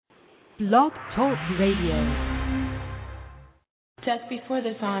Blog Talk Radio. Just before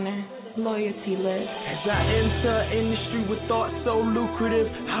this honor, loyalty lives. As I enter an industry with thoughts so lucrative,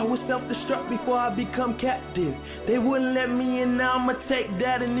 I was self-destruct before I become captive. They wouldn't let me in, now I'ma take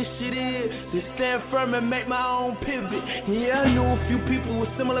that initiative to stand firm and make my own pivot. Yeah, I knew a few people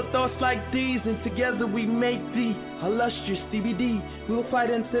with similar thoughts like these, and together we make the illustrious CBD. We'll fight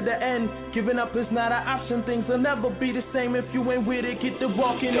into the end. Giving up is not an option. Things will never be the same if you ain't with it. Get to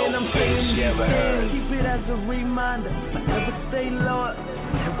walking, and I'm saying these things. Keep it as a reminder. Forever stay loyal,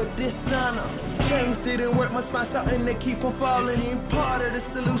 never dishonor. Things didn't work, must find something to keep from falling. You're part of the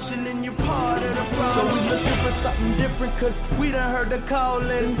solution and you're part of the problem. So we looking for something different, cause we done heard the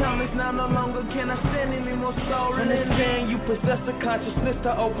calling. Time is now no longer can I stand anymore stolen. Understand you possess a consciousness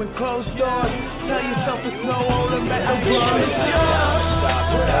to open closed doors. Tell yourself it's no holding back the blood. It's yours.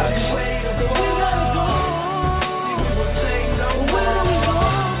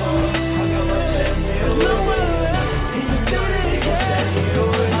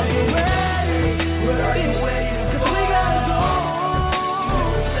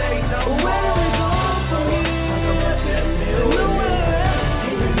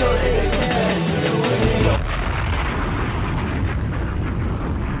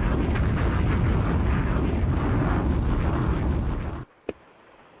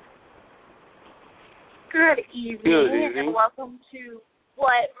 Good evening, and welcome to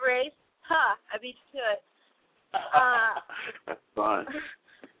What Race? I beat you to it. That's fine.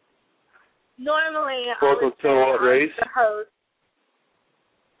 Normally, welcome to What Race? I'm the host,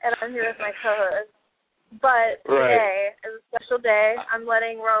 and I'm here with my co-host. But today is a special day. I'm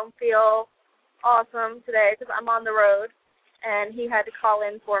letting Rome feel awesome today because I'm on the road, and he had to call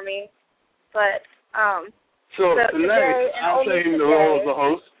in for me. But so tonight, I'm taking the role of the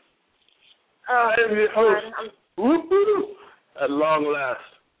host. Oh, I'm your host. Woo-hoo! At long last.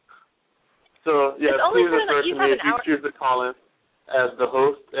 So, yeah, please refer to me if you choose to call in as the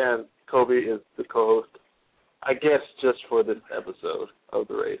host, and Kobe is the co-host. I guess just for this episode of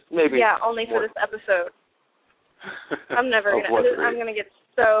the race. Maybe. Yeah, only for this episode. I'm never going to. I'm going to get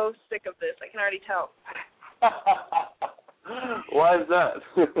so sick of this. I can already tell. Why is that?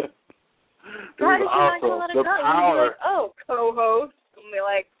 Why did you not going to let it go? You'll be like, oh, co-host. And be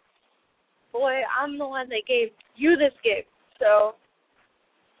like, boy, I'm the one that gave you this gig, so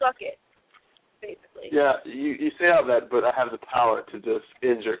suck it, basically. Yeah, you say all that, but I have the power to just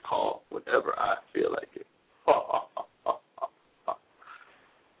end your call whenever I feel like it.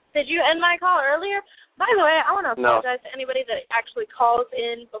 Did you end my call earlier? By the way, I want to apologize to anybody that actually calls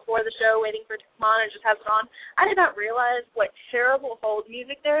in before the show waiting for it to come on or just has it on. I did not realize what terrible hold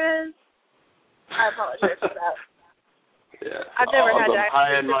music there is. I apologize for that. Yeah. I've never had to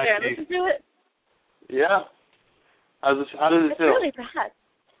actually sit there and listen to it. Yeah. How does it feel? It's really bad.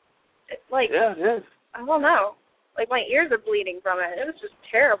 Yeah, it is. I don't know. Like, my ears are bleeding from it. It was just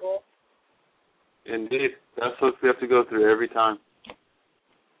terrible. Indeed. That's what we have to go through every time.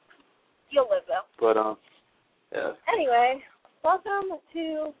 You'll live, though. But, yeah. Anyway, welcome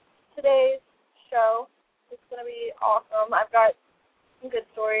to today's show. It's going to be awesome. I've got some good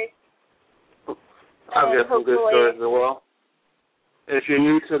stories. I've got some good stories as well. If you're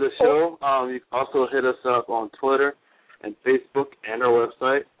new to the show, you can also hit us up on Twitter and Facebook and our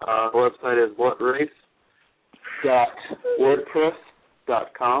website. Our website is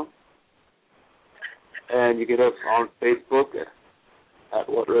whatrace.wordpress.com. And you can hit us on Facebook at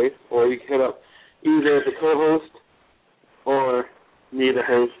What Race, or you can hit up either the co-host or me, the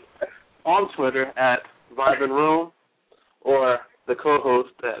host, on Twitter at Vibe and Room, or the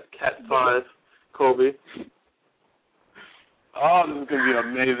co-host at Cat5 Kobe. Oh, this is going to be an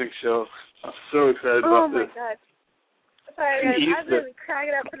amazing show. I'm so excited about this. Oh, my God. Sorry, guys. I've been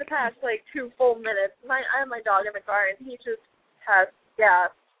cracking up for the past, 2 full minutes. I have my dog in the car, and he just has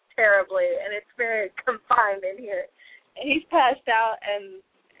gas terribly, and it's very confined in here. And he's passed out, and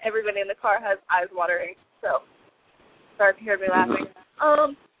everybody in the car has eyes watering. So, sorry if you heard me laughing.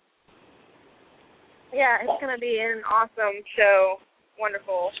 Yeah, it's going to be an awesome show.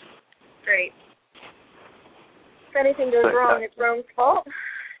 Wonderful. Great. If anything goes wrong, it's Rome's fault.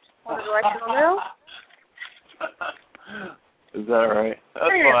 Just wanted to let you all know. Is that right? That's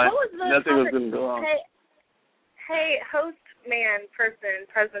fine. Nothing was going to go wrong. Hey, host man, person,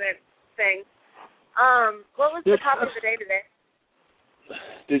 president thing. What was the topic of the day today?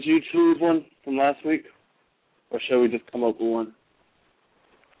 Did you choose one from last week? Or shall we just come up with one?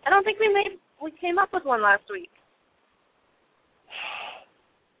 I don't think we came up with one last week.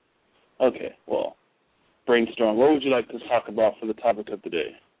 Okay, well, brainstorm. What would you like to talk about for the topic of the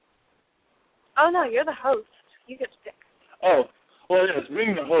day? Oh, no, you're the host. You get to pick. Oh, Well, yes,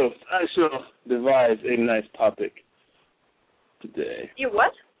 being the host, I shall devise a nice topic today. You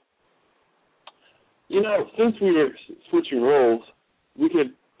what? Since we were switching roles,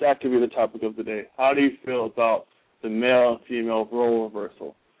 that could be the topic of the day. How do you feel about the male and female role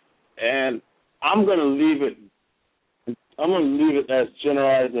reversal? And I'm going to leave it as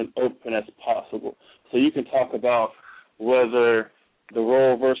generalized and open as possible. So you can talk about whether the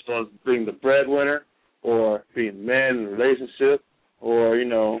role reversal is being the breadwinner or being men in a relationship or,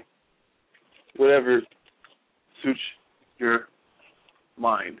 whatever suits your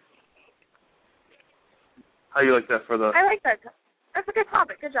mind. How do you like that for the... I like that. That's a good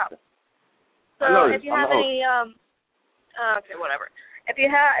topic. Good job. So if you have any... okay, whatever. If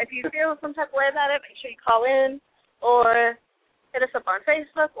you feel some type of way about it, make sure you call in or hit us up on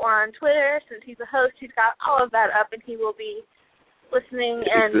Facebook or on Twitter. Since he's a host, he's got all of that up, and he will be listening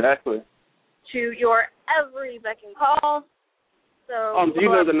exactly to your every beck and call. So do you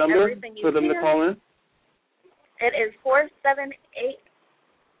know the number for them to call in? It is 478-3599.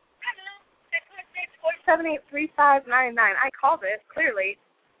 I called it, clearly.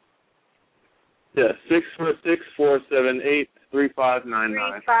 Yeah,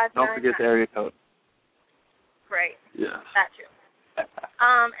 646-478-3599. Don't forget the area code. Right. Yeah. That too.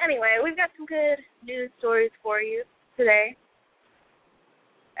 Anyway, we've got some good news stories for you today.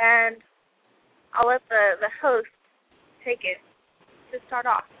 And I'll let the host take it to start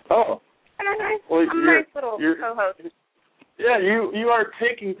off. Oh. And a nice little co-host. Yeah, you are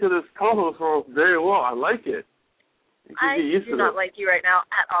taking to this co-host role very well. I like it. I do not like you right now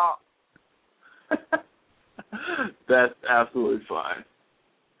at all. That's absolutely fine.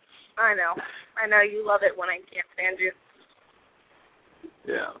 I know. You love it when I can't stand you.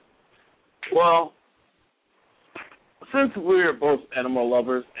 Yeah. Well, since we're both animal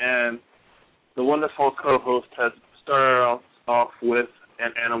lovers and the wonderful co-host has started us off with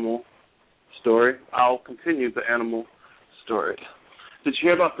an animal story, I'll continue the animal story. Did you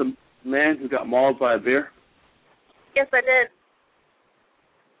hear about the man who got mauled by a bear? Yes, I did.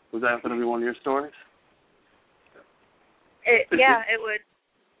 Was that going to be one of your stories? Yeah, it would.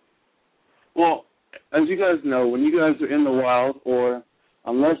 Well, as you guys know, when you guys are in the wild, or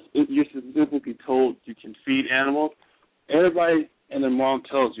unless you're specifically told you can feed animals, everybody and their mom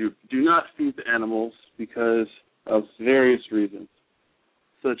tells you, do not feed the animals because of various reasons,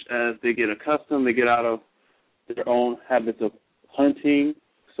 such as they get accustomed, they get out of their own habits of hunting,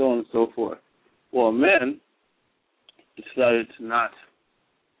 so on and so forth. Well, men decided to not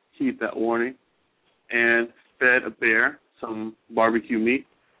heed that warning and fed a bear some barbecue meat,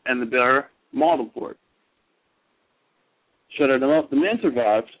 and the bear mauled him for it. Shuttered him up. The man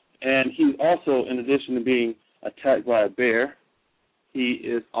survived, and he's also, in addition to being attacked by a bear, he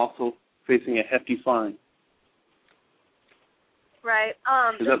is also facing a hefty fine. Right.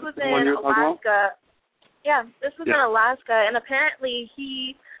 This was in Alaska. Yeah, this was in Alaska, and apparently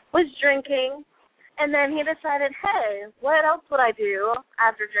he was drinking, and then he decided, hey, what else would I do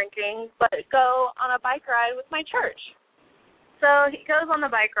after drinking but go on a bike ride with my church? So he goes on the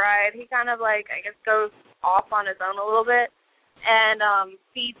bike ride. He kind of goes off on his own a little bit and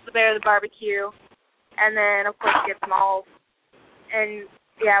feeds the bear the barbecue, and then, of course, gets mauled. And,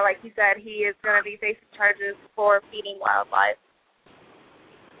 yeah, like he said, he is going to be facing charges for feeding wildlife.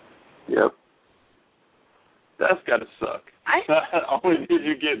 Yep. That's got to suck. Not only did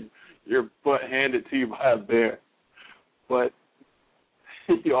you get your butt handed to you by a bear, but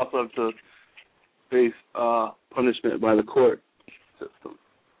you also have to face punishment by the court system.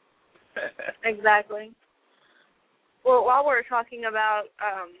 Exactly. Well, while we're talking about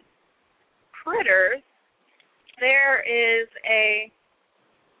critters, there is I'm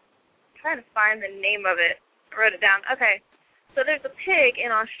trying to find the name of it. I wrote it down. Okay. So there's a pig in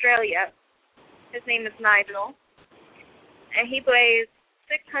Australia. His name is Nigel, and he weighs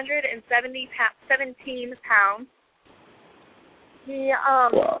 17 pounds. He,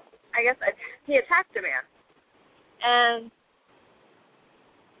 wow. I guess he attacked a man, and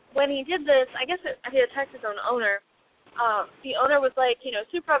when he did this, I guess he attacked his own owner. The owner was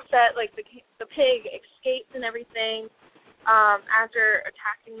super upset. Like the pig escaped and everything after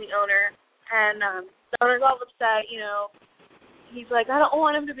attacking the owner, and the owner's all upset. He's like, I don't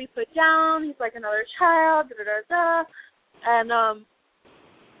want him to be put down. He's like another child, And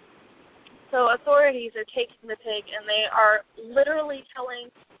so authorities are taking the pig, and they are literally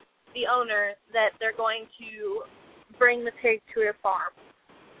telling the owner that they're going to bring the pig to a farm.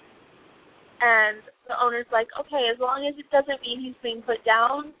 And the owner's like, okay, as long as it doesn't mean he's being put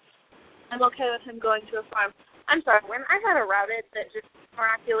down, I'm okay with him going to a farm. I'm sorry, when I had a rabbit that just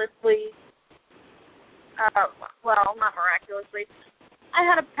miraculously well, not miraculously. I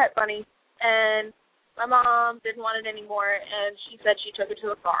had a pet bunny, and my mom didn't want it anymore, and she said she took it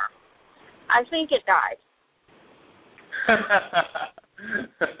to a farm. I think it died.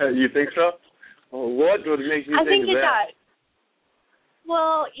 You think so? Well, what would make you think that? I think it died.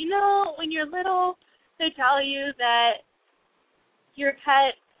 Well, you know, when you're little, they tell you that your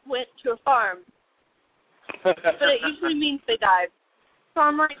pet went to a farm. But it usually means they died. So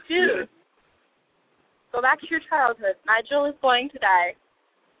I'm like, dude, go back to your childhood. Nigel is going to die.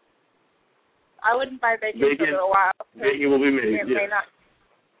 I wouldn't buy bacon for a little while. Bacon will be made, may not.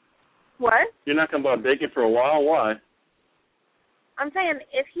 What? You're not going to buy bacon for a while? Why? I'm saying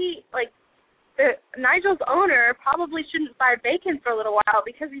if he, Nigel's owner probably shouldn't buy bacon for a little while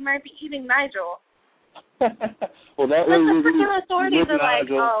because he might be eating Nigel. Well, that the freaking authorities are like,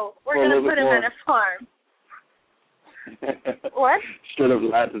 oh, we're going to put him in a farm. What? Straight up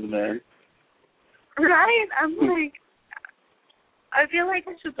laughing, man. Right? I'm like, I feel like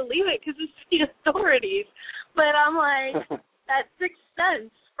I should believe it because it's the authorities. But I'm like, that 6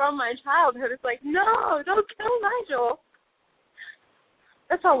 cents from my childhood is like, no, don't kill Nigel.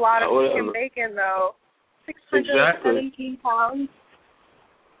 That's a lot of freaking bacon, though. 617 pounds.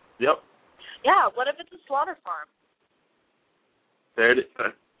 Yep. Yeah, what if it's a slaughter farm? They didn't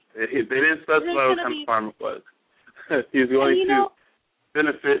specify what kind of farm it was. He's going to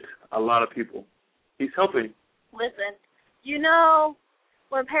benefit a lot of people. He's helping. Listen, you know,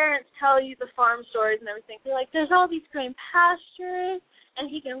 when parents tell you the farm stories and everything, they're like, there's all these green pastures, and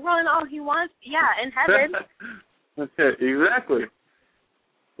he can run all he wants. Yeah, in heaven. Exactly.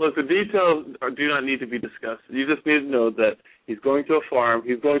 Look, the details do not need to be discussed. You just need to know that he's going to a farm.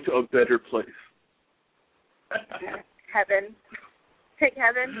 He's going to a better place. Heaven. Take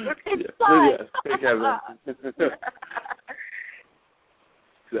heaven. Yes, take heaven.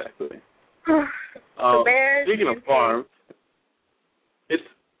 Exactly. Speaking of farms, it's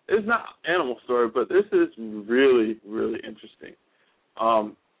not an animal story, but this is really, really interesting.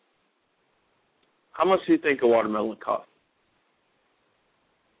 How much do you think a watermelon costs?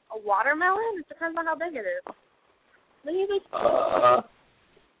 A watermelon? It depends on how big it is.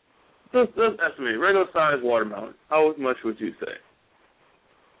 Just estimate. Regular size watermelon. How much would you say?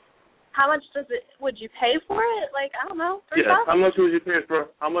 How much would you pay for it? Like, I don't know, $3? Yeah. How much would you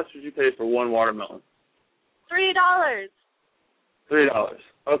pay for one watermelon? $3. $3.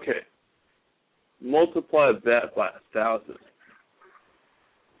 Okay. Multiply that by 1,000.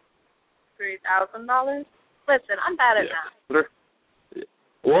 $3,000? Listen, I'm bad at math.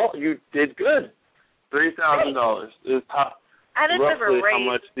 Well, you did good. $3,000 is top. I didn't ever rate how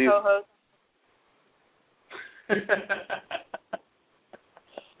much these co-host.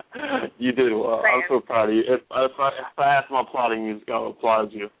 You did well. I'm so proud of you. If I asked my applauding music, I would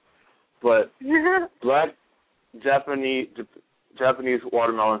applaud you. But black Japanese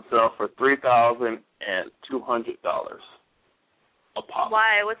watermelon sell for $3,200 a pop.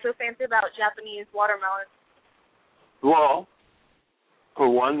 Why? What's so fancy about Japanese watermelon? Well, for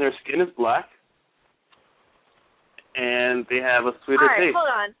one, their skin is black, and they have a sweeter taste. All right, hold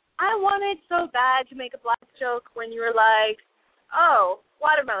on. I wanted so bad to make a black joke when you were like, oh,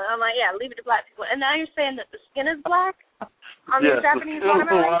 watermelon. I'm like, yeah, leave it to black people. And now you're saying that the skin is black on the Japanese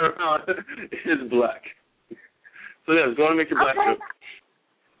watermelon? Yes, the watermelon is black. So, yeah, go and make your black joke.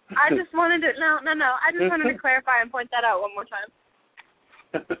 I just wanted to, no. I just wanted to clarify and point that out one more time.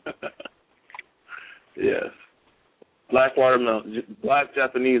 Yes. Black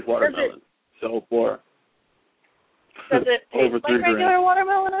Japanese watermelon. So for does it taste over like regular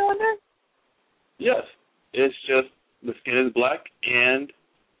watermelon, I wonder? Yes. It's just the skin is black and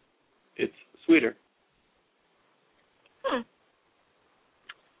it's sweeter.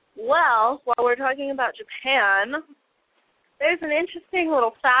 Well, while we're talking about Japan, there's an interesting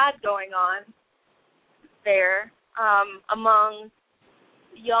little fad going on there among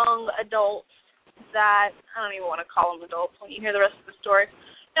young adults that, I don't even want to call them adults when you hear the rest of the story,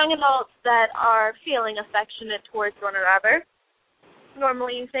 young adults that are feeling affectionate towards one another.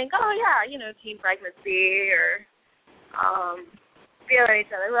 Normally you think, oh yeah, teen pregnancy or feeling each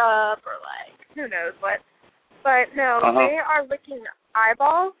other up or like, who knows what. But no, they are licking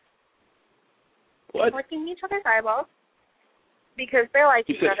eyeballs. What? Licking each other's eyeballs because they like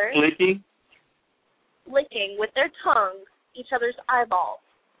each other. Licking? Licking with their tongues each other's eyeballs.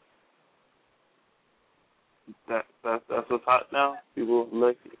 That's what's hot now? People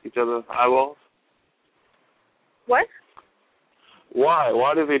lick each other's eyeballs? What? Why?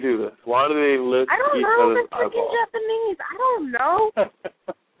 Why do they do this? Why do they lick each other's eyeballs? I don't know. They're freaking Japanese. I don't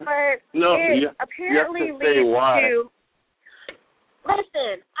know. But no, it apparently you have to say why.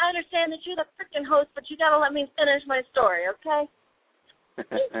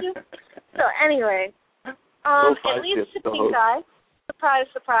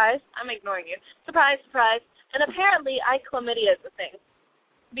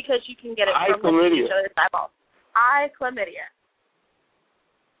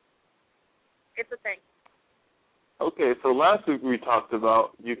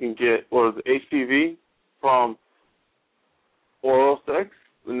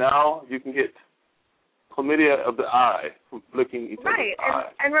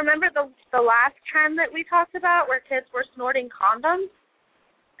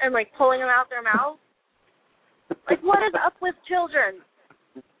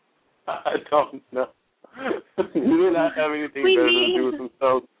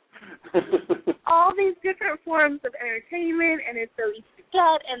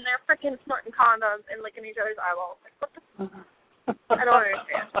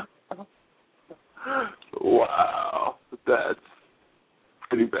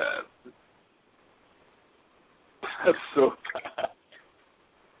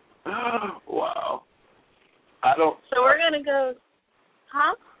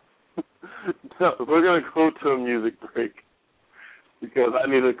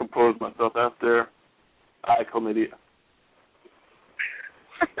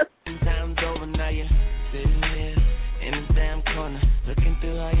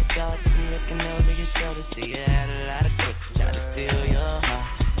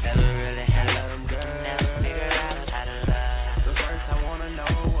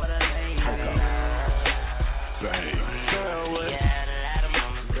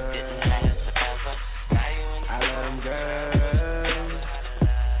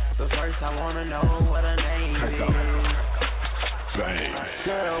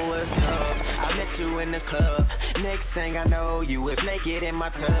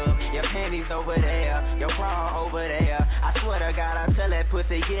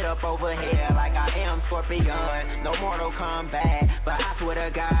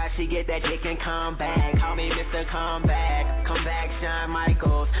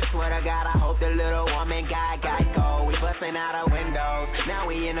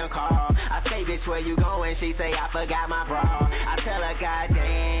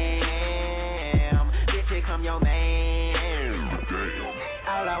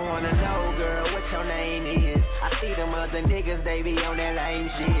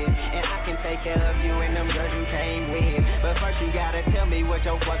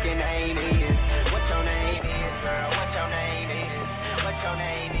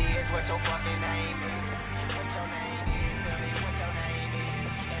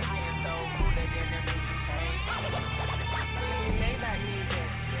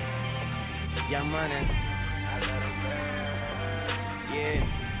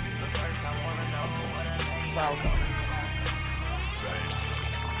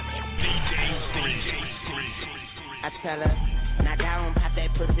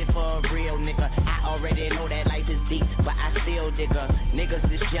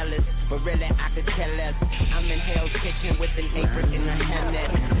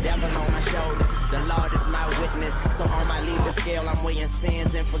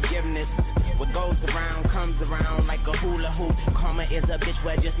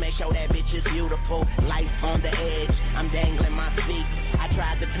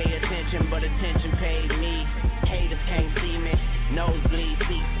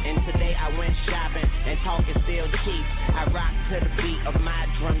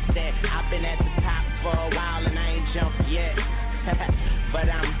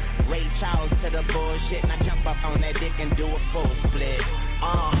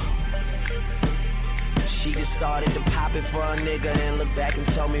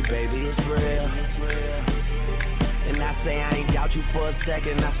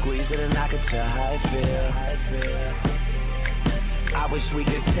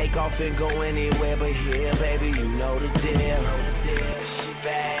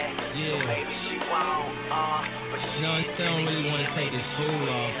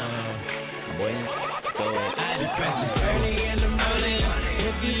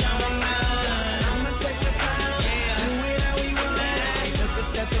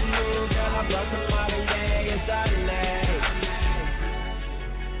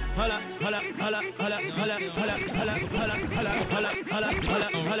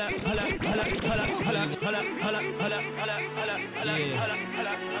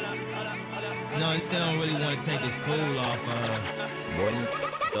 No, he still don't really want to take his cool off of her. Boy,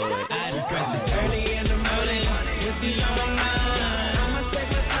 throw it. I had to press it early in the morning. If you don't mind, I'ma take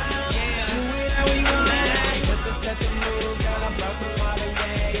my time. Do it how we want. Just to set the mood, girl, I brought some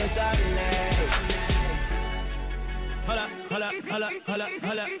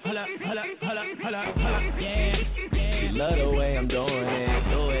Yeah. She love the way I'm doing it,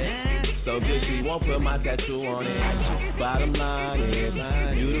 do it. So good she won't put my tattoo on it. Bottom line is,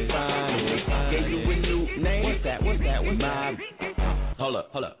 you the finest. Gave you a new name. What's that? My... Hold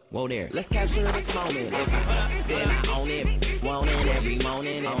up. Whoa there. Let's capture this moment. Then I own it. Want it every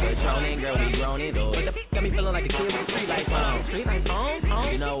morning. And patrolling, girl, we grown it. What the got me feeling like a kid with a street light on.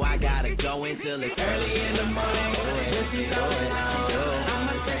 You know I gotta go until it's early in the morning.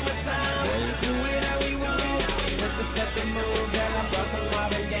 I'ma take the time. Do it how we want. Let's just set the mood. Girl, I brought some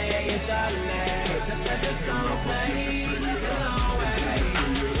Marvin Gaye and Charlene. Just let the song play.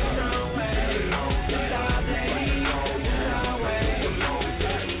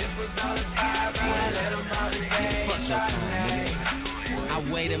 I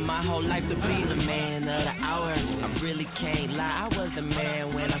waited my whole life to be the man of the hour. I really can't lie, I was the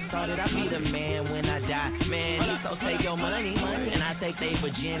man when I started. I'll be the man when I die. Man, so take your money, and I take their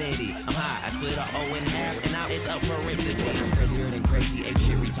virginity. I'm high, I split a O in half, and now it's up for reciprocity. I'm crazier than crazy, ape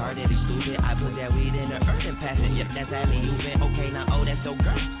shit, retarded and stupid. I put that weed in the earth and pass it. Yep, that's how you been. Okay, now, oh, that's so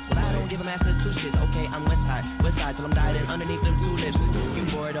girl. But I don't give a Massachusetts. Okay, I'm west side till I'm dying underneath them tulips. You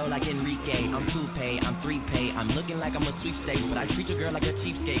Bordeaux like Enrique, I'm 2-pay, I'm 3-pay. I'm looking like I'm a sweepstakes, but I treat your girl like a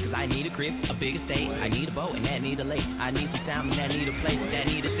cheapskate. Cause I need a crib, a big estate, I need a boat, and that need a lake. I need some salmon, that need a place, that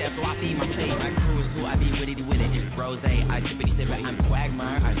need a chef, so I feed my plate. My crew is cool, I be witty with it. Rose, I tippity tip it. I'm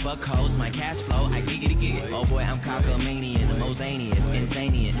Quagmire, I fuck hoes, my cash flow, I giggity gig. Oh boy, I'm cockamanian, Mosanian,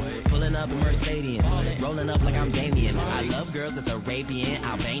 Insanian. Pulling up a Mercedes, rolling up like I'm Damien. I love girls that's Arabian,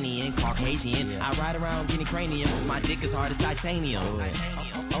 Albanian, Caucasian. I ride around getting cranium, my dick is hard as titanium.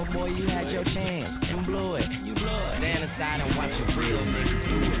 Oh boy, you had your chance and blew it. Stand aside and watch a real nigga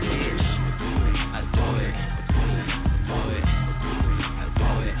do it, bitch. I do it.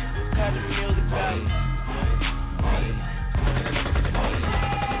 Cut the music up.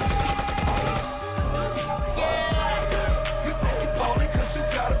 You think he ballin' cause you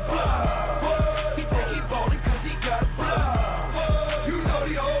got a block. He think he ballin' cause he got a block. You know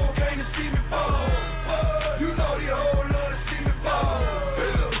the old came to see me fall. You know the old love to see me fall.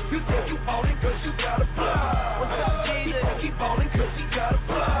 You think you ballin' cause you got a block. What's up, Jesus? He think he ballin' cause he got a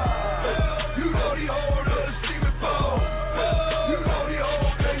block. You know the old love to see me fall. You know the old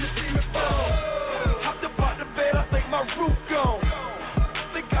came to see me fall. Hopped up out the bed, I think my roof gone.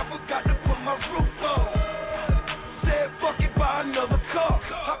 Think I forgot to put my roof on. Said fuck it, buy another car.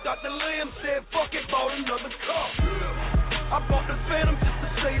 Hopped out the limb, said fuck it, bought another car. I bought the Phantom just to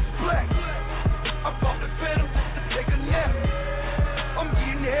say it's black. I bought the Phantom just to take a nap. I'm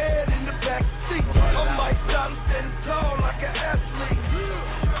getting head in the back seat. I'm mic'd out, I'm standing tall like an athlete.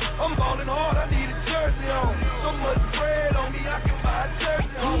 I'm ballin' hard, I need a jersey on. So much bread on me, I can buy a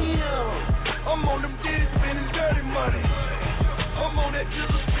jersey on. I'm on them ditties spending dirty money. I'm on that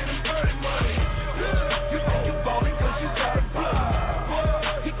jizzle spending dirty money. You think you ballin' cause you got a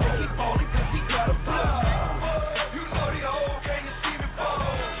block. He think he ballin' cause he got a block. You know the old came to see me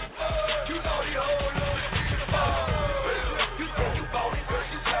fall. You know the old love to see me fall. You think you ballin' cause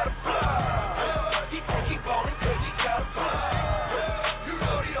you got a block. He think he ballin' cause he got a block. You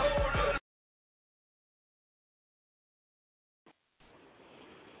know the old love.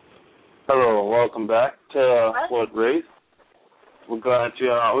 Hello, welcome back to What Race. We're glad we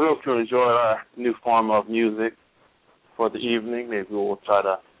hope you enjoy our new form of music for the evening. Maybe we'll try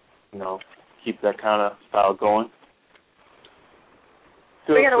to, keep that kind of style going.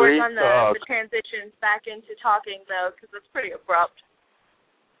 We got to work on the transitions back into talking, though, because it's pretty abrupt.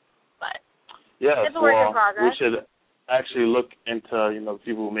 But it's a work in progress. We should actually look into, the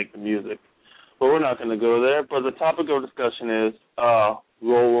people who make the music. But we're not going to go there. But the topic of discussion is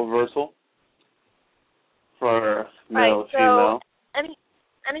role reversal for male and female.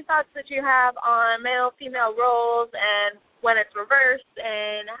 Any thoughts that you have on male-female roles and when it's reversed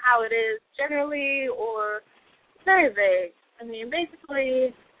and how it is generally, or it's very vague? I mean,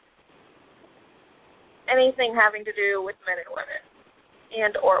 basically anything having to do with men and women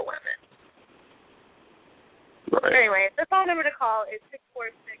and or women. Right. Anyway, the phone number to call is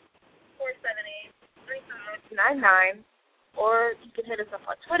 646-478-3599. Or you can hit us up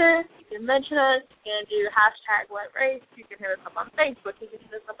on Twitter, you can mention us, you can do #WhatRace, you can hit us up on Facebook, you can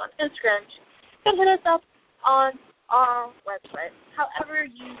hit us up on Instagram, you can hit us up on our website, however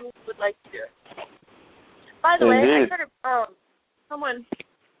you would like to do it. By the way, I started, someone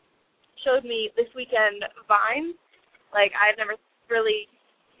showed me this weekend Vine. Like, I had never really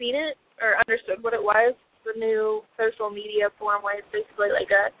seen it or understood what it was, the new social media form where it's basically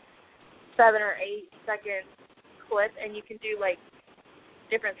like a 7 or 8 second clip, and you can do like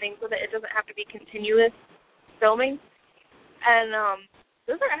different things with it. It doesn't have to be continuous filming. And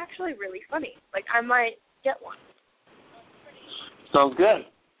those are actually really funny. Like, I might get one. Sounds good.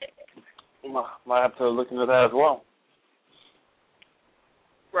 Might have to look into that as well.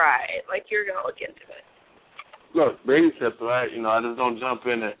 Right, like you're going to look into it. Look, baby steps, right? I just don't jump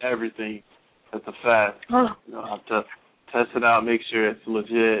into everything that's a fad. I have to test it out, make sure it's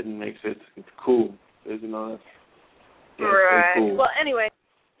legit, and make sure it's cool. That's right. Cool. Well, anyway,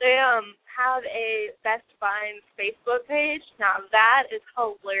 they have a Best Finds Facebook page. Now, that is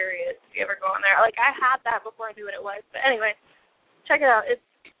hilarious if you ever go on there. Like, I had that before I knew what it was. But anyway, check it out. It's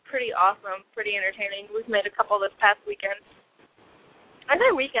pretty awesome, pretty entertaining. We've made a couple this past weekend. I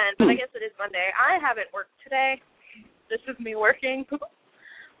say weekend, but I guess it is Monday. I haven't worked today. This is me working.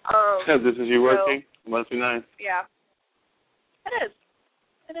 This is you working? Must be nice. Yeah. It is.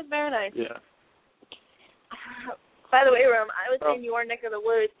 It is very nice. Yeah. By the way, Rum, I was in your neck of the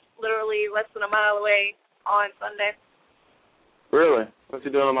woods, literally less than a mile away on Sunday. Really? What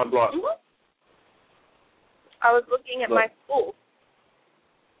you doing on my block? Mm-hmm. I was looking at my school.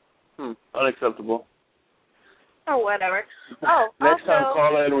 Unacceptable. Oh, whatever. Oh, Next also, time,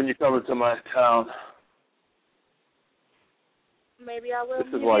 call in when you come into my town. Maybe I will.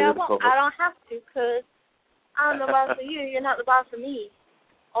 This is maybe why I you're won't. the co-host. I don't have to, because I'm the boss of you. You're not the boss of me.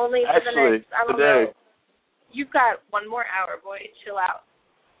 Only for the next, I don't know. You've got one more hour, boy. Chill out.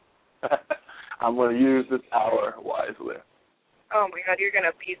 I'm going to use this hour wisely. Oh, my God. You're going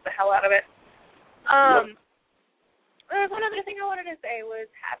to piece the hell out of it. Yep. There's one other thing I wanted to say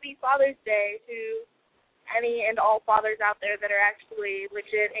was Happy Father's Day to any and all fathers out there that are actually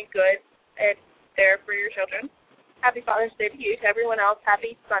legit and good and there for your children. Happy Father's Day to you. To everyone else,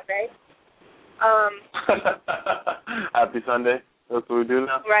 happy Sunday. Happy Sunday. That's what we do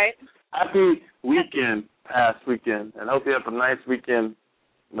now? Right. Happy weekend, past weekend. And hope you have a nice weekend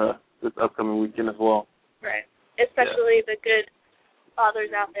this upcoming weekend as well. Right. Especially the good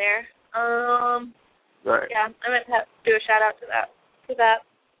fathers out there. Right. Yeah, I meant to do a shout-out to that.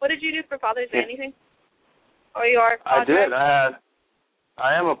 What did you do for Father's Day? Anything? Or you are a Padre? I did.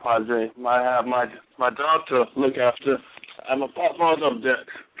 I am a Padre. I have my job to look after. I'm a father of Dex.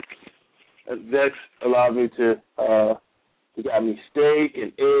 Dex allowed me to, he got me steak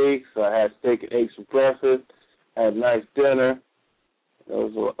and eggs. So I had steak and eggs for breakfast. I had a nice dinner. It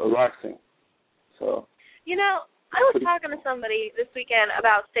was relaxing. So. I was talking to somebody this weekend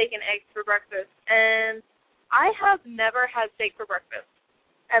about steak and eggs for breakfast, and I have never had steak for breakfast,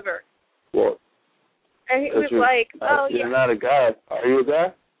 ever. Well, and he was like, you're not a guy. Are you a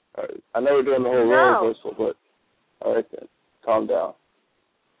guy? I know we're doing the whole role reversal, but all right then, calm down.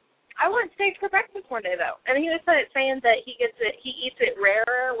 I want steak for breakfast one day, though. And he was saying that he eats it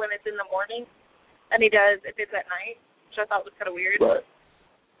rarer when it's in the morning than he does if it's at night, which I thought was kind of weird. Right.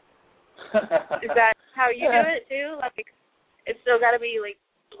 Is that how you do it, too? Like, it's still got to be, like,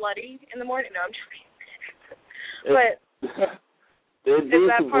 bloody in the morning? No, I'm joking. But is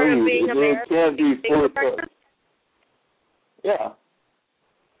that part of being American? Can't be full of breakfast? Yeah.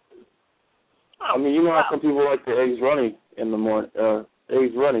 I mean, you know how some people like their eggs runny in the morning,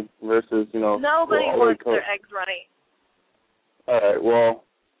 eggs runny versus, Nobody wants their eggs runny. All right, well,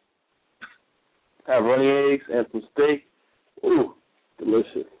 have runny eggs and some steak. Ooh,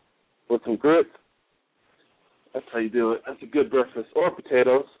 delicious. With some grits. That's how you do it. That's a good breakfast. Or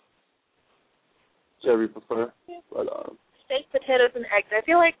potatoes, whichever you prefer. But steak, potatoes, and eggs. I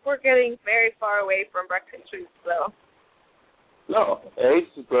feel like we're getting very far away from breakfast foods, though. No, eggs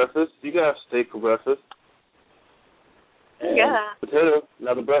is breakfast. You can have steak for breakfast. And potato,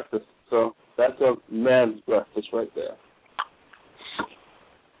 another breakfast. So that's a man's breakfast right there.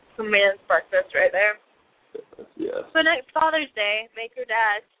 A man's breakfast right there. Yes. So next Father's Day, make your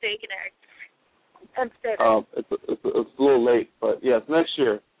dad steak and eggs and potatoes. It's a little late, but yes, next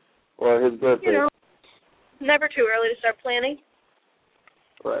year or his birthday. Never too early to start planning.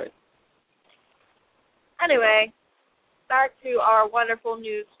 Right. Anyway, back to our wonderful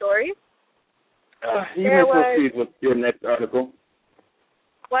news stories. You may proceed with your next article.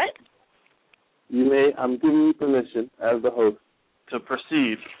 What? You may. I'm giving you permission as the host to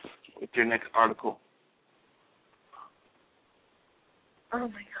proceed with your next article. Oh, my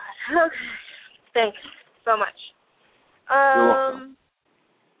God. Okay. Thanks so much. You're welcome.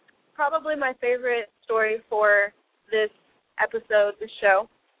 Probably my favorite story for this episode, this show.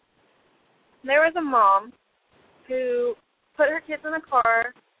 There was a mom who put her kids in a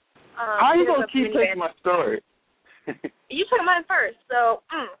car. How are you going to keep taking my story? You took mine first, so,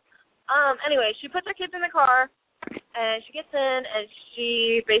 anyway, she puts her kids in the car, and she gets in, and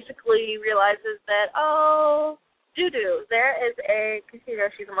she basically realizes that, doo-doo, there is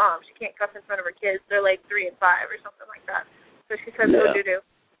because she's a mom. She can't cuss in front of her kids. They're like 3 and 5 or something like that. So she says, oh, doo-doo.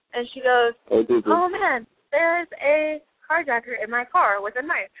 And she goes, oh, man, there's a carjacker in my car with a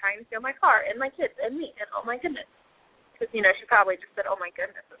knife trying to steal my car and my kids and me, and oh, my goodness. Because, she probably just said, oh, my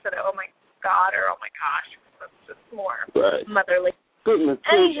goodness, instead of, oh, my God, or oh, my gosh. That's just more motherly.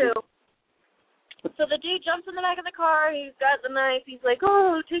 Anywho, so the dude jumps in the back of the car. He's got the knife. He's like,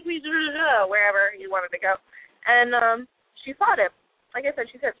 oh, take me wherever he wanted to go. And she fought him. Like I said,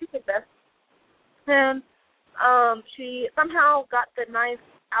 she said she kicked us. And she somehow got the knife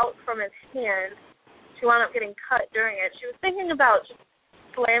out from his hand. She wound up getting cut during it. She was thinking about just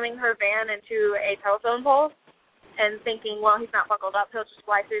slamming her van into a telephone pole and thinking, well, he's not buckled up. He'll just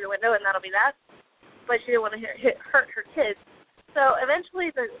fly through the window and that'll be that. But she didn't want to hurt her kids. So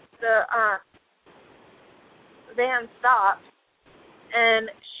eventually the van stops and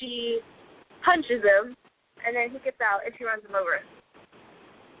she punches him, and then he gets out and she runs him over.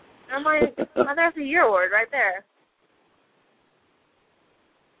 I'm like, oh, there's a year award right there.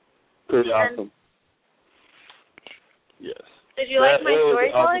 Pretty awesome. Yes. Did you like my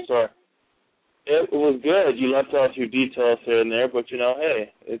storytelling? Awesome. It was good. You left out a few details here and there, but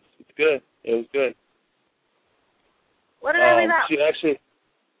hey, it's good. It was good. What did I leave out?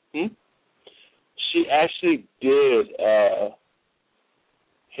 She actually did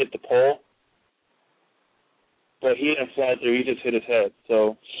hit the pole, but he didn't fly through. He just hit his head.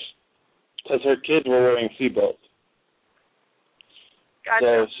 So, because her kids were wearing seatbelts. Gotcha.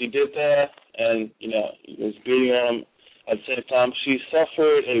 So she did that, and he was beating on him. At the same time, she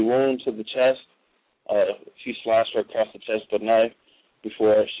suffered a wound to the chest. She slashed her across the chest with a knife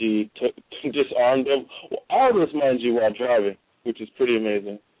before she disarmed him. Well, all this, mind you, while driving, which is pretty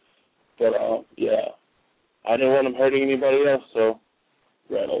amazing. But, I didn't want him hurting anybody else, so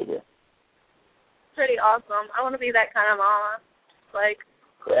ran over. Pretty awesome. I want to be that kind of mama. Like,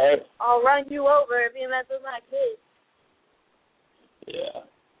 right? I'll run you over if you mess with my kids. Yeah.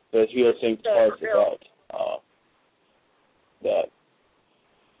 But you got to think twice about that.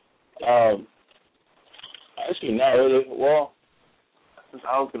 Actually, not really. Well, since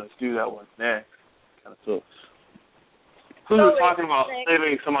I was going to do that one next, kind of so. Since we're talking about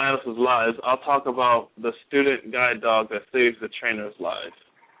saving somebody else's lives, I'll talk about the student guide dog that saves the trainer's lives.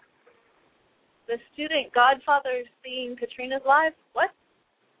 The student godfather saving Katrina's life? What?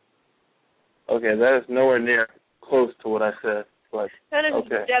 Okay, that is nowhere near close to what I said. But that is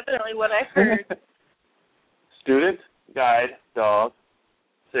definitely what I heard. Student guide dog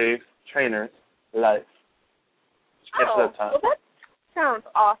saves trainer's life. Well, that sounds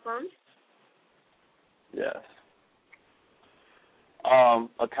awesome. Yes.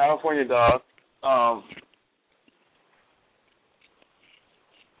 A California dog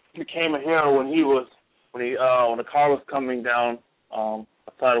became a hero when the car was coming down a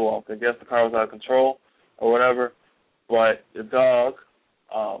sidewalk. I guess the car was out of control or whatever, but the dog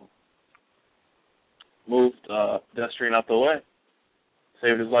moved pedestrian out the way,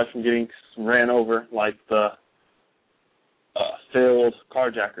 saved his life from getting ran over like the failed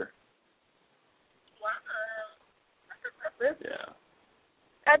carjacker. Wow, that's impressive. Yeah.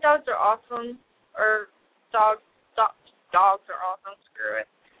 Cat dogs are awesome, or dogs are awesome. Screw it.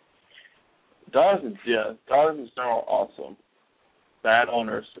 Dogs in general are awesome. Bad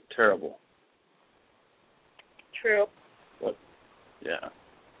owners are terrible. True. But, yeah.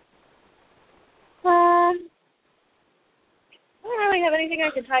 I don't really have anything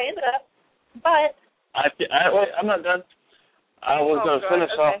I can tie into that, but... Wait, I'm not done. I was going to finish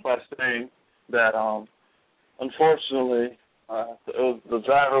off by saying that, unfortunately, the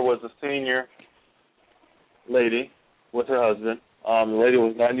driver was a senior lady with her husband. The lady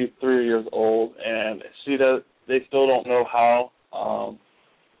was 93 years old, and they still don't know how.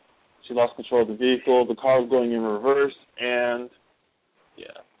 She lost control of the vehicle. The car was going in reverse, and,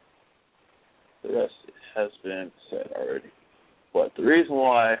 the rest has been said already. But the reason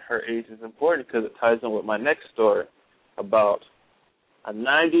why her age is important is because it ties in with my next story about a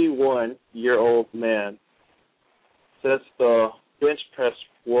 91-year-old man sets the bench press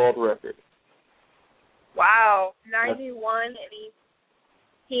world record. Wow, 91, and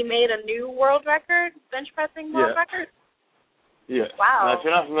he made a new world record, bench pressing world record? Yes. Wow. Now, if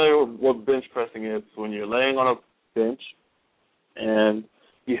you're not familiar with what bench pressing is, when you're laying on a bench and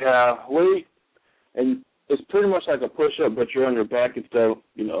you have weight, and it's pretty much like a push-up, but you're on your back instead of,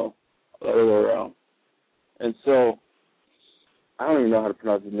 the other way around. And so, I don't even know how to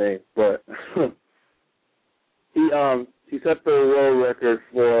pronounce his name, but he set the world record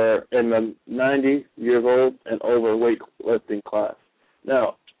for in the 90 years old and over weightlifting class.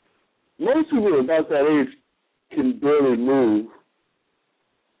 Now, most people about that age can barely move,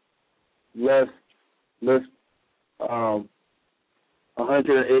 lift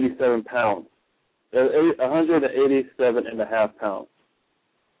 187 pounds. 187.5 pounds.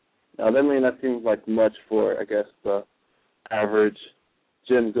 Now, that may not seem like much for, I guess, the average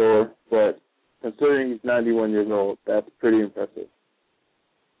gym goer, but considering he's 91 years old, that's pretty impressive.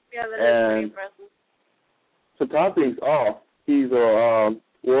 Yeah, that is pretty impressive. To top things off, he's a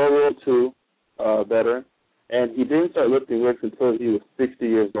World War II veteran, and he didn't start lifting weights until he was 60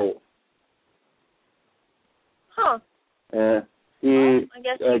 years old. Huh. And I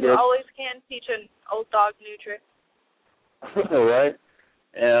guess you always can teach an old dog new tricks. Right?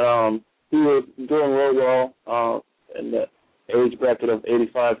 And he was doing real well in the age bracket of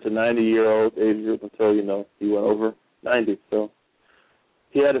 85 to 90-year-old age group until, he went over 90. So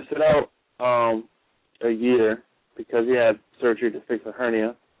he had to sit out a year because he had surgery to fix a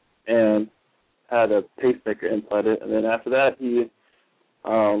hernia and had a pacemaker implanted. And then after that, he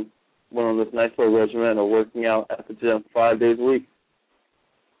went on this nice little regimen of working out at the gym 5 days a week.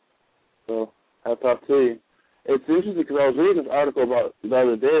 So hats off to you. It's interesting because I was reading this article about the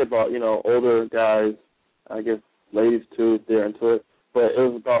other day about, older guys, I guess ladies too, if they're into it, but it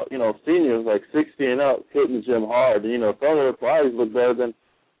was about, seniors like 60 and up hitting the gym hard. And, some of their bodies look better than,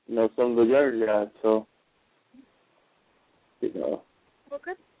 some of the younger guys. So, Well,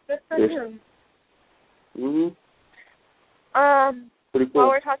 good for him. Mhm. Pretty cool. While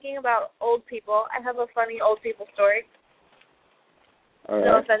we're talking about old people, I have a funny old people story. All right.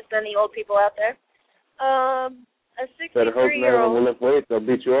 No offense to any old people out there. A 63-year-old. Better hope never will lift weights. They'll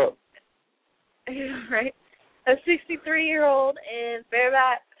beat you up. Right. A 63-year-old in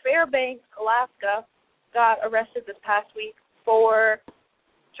Fairbanks, Alaska, got arrested this past week for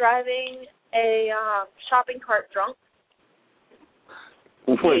driving a shopping cart drunk.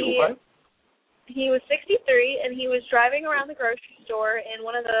 What? He was 63, and he was driving around the grocery store in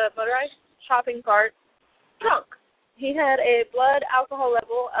one of the motorized shopping carts drunk. He had a blood alcohol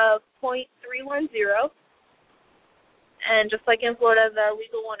level of 0.310, and just like in Florida, the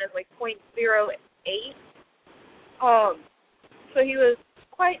legal one is like 0.08. So he was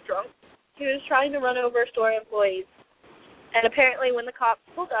quite drunk. He was trying to run over store employees, and apparently when the cops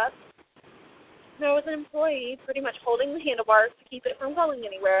pulled up, there was an employee pretty much holding the handlebars to keep it from going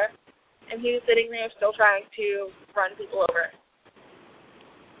anywhere, and he was sitting there still trying to run people over.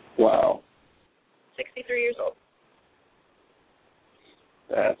 Wow. 63 years old.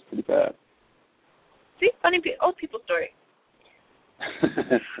 That's pretty bad. See, funny old people story.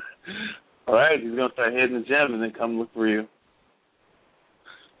 All right, he's going to start hitting the gym and then come look for you.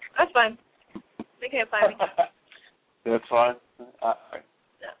 That's fine. They can't find me. That's fine.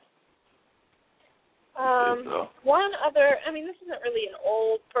 One other, this isn't really an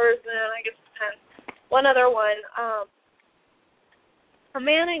old person, I guess it depends. One other one, a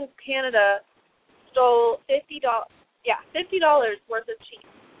man in Canada stole $50 worth of cheese,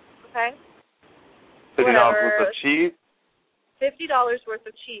 okay? $50 worth of cheese? $50 worth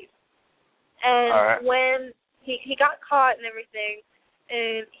of cheese. And when he got caught and everything,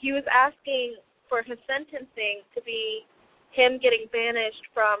 and he was asking for his sentencing to be him getting banished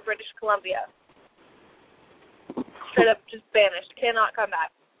from British Columbia. Straight up just banished, cannot come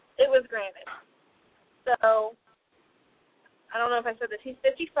back. It was granted. So, I don't know if I said this, he's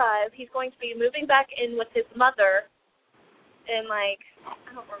 55. He's going to be moving back in with his mother in, I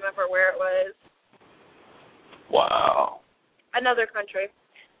don't remember where it was. Wow. Another country.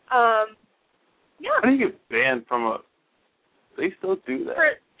 Yeah. How do you get banned from they still do that?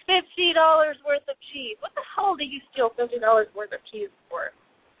 For $50 worth of cheese. What the hell do you steal $50 worth of cheese for?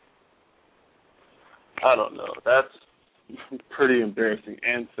 I don't know. That's pretty embarrassing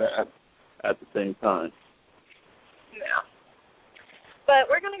and sad at the same time. Yeah. But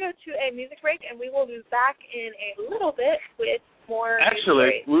we're going to go to a music break, and we will be back in a little bit with more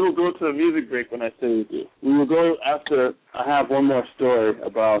Actually, we will go to a music break when I stay with you. We will go after I have one more story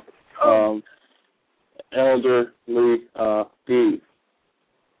about elderly Steve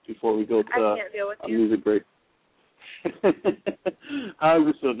before we go to a music break. How is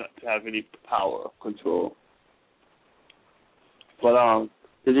it so not to have any power of control? But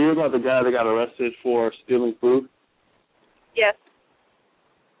did you hear about the guy that got arrested for stealing food? Yes.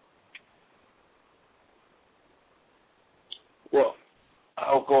 Well,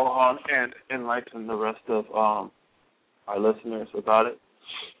 I'll go on and enlighten the rest of our listeners about it.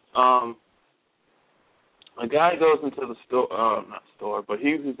 A guy goes into the store, but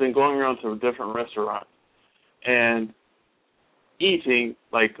he's been going around to different restaurants and eating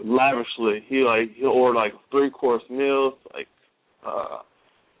lavishly. He'll order 3-course meals,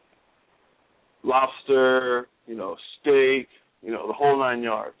 lobster, steak, the whole 9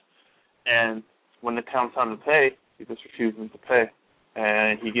 yards. And when it comes time to pay, he just refuses to pay.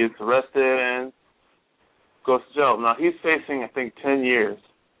 and he gets arrested and goes to jail. Now, he's facing, I think, 10 years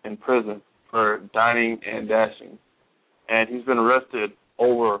in prison for dining and dashing, and he's been arrested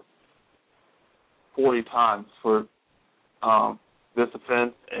over 40 times for this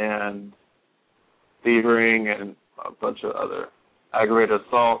offense and thievery and a bunch of other aggravated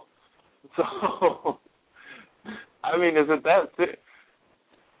assault. So, I mean, isn't that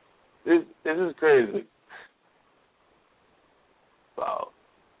this is crazy. Wow.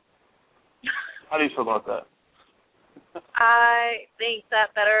 How do you feel about that? I think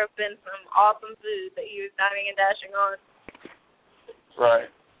that better have been some awesome food that he was dining and dashing on. Right.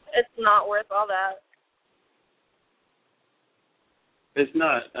 It's not worth all that. It's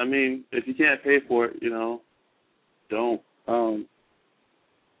not. I mean, if you can't pay for it, don't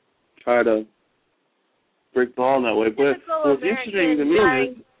try to break the law in that way. But what's interesting to me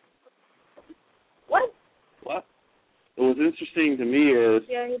is... What? What? What's interesting to me is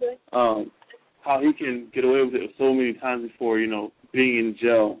how he can get away with it so many times before, being in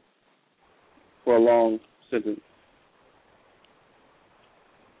jail for a long sentence.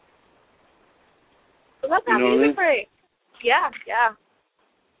 Well, that's not music break. Yeah.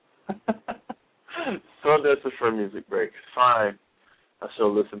 So that's it for a music break. Fine. I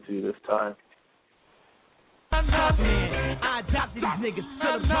shall listen to you this time. I adopted these niggas,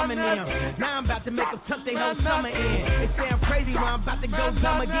 still drumming in. Now I'm about to make them tuck their whole summer in. They say I'm crazy when I'm about to go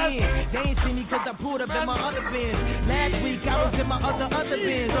dumb again. They ain't seen me cause I pulled up in my other bins. Last week I was in my other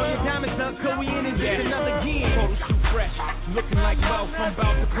bins. On your diamonds up, cause we in and just another again. Photo shoot fresh, looking like wealth. I'm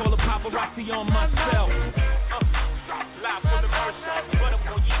about to call a paparazzi on myself. Live from the mercy, but I'm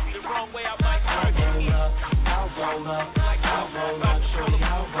gonna use me the wrong way, I might hurt you. I'll roll up, I'll roll up, shorty,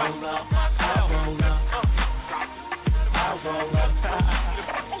 I'll roll up, I'll roll up.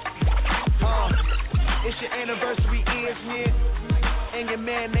 It's your anniversary is here, and your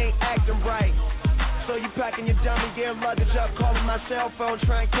man ain't acting right. So you packing your dummy gear luggage up, calling my cell phone,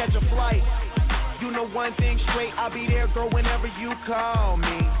 trying to catch a flight. You know one thing straight, I'll be there, girl, whenever you call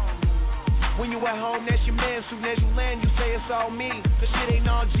me. When you at home, that's your man. Soon as you land, you say it's all me. The shit ain't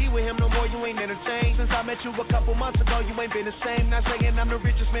all G with him no more, you ain't entertained. Since I met you a couple months ago, you ain't been the same. Not saying I'm the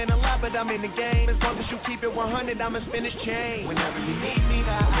richest man alive, but I'm in the game. As long as you keep it 100, I'ma spin this chain. Whenever you need me,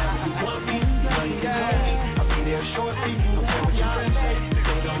 whenever you want me, know you can call me. I'll be there shortly. Don't care what your friends say.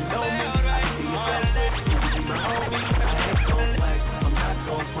 They don't know me. I can see your best. You can be my homie. I ain't gon' flex. I'm not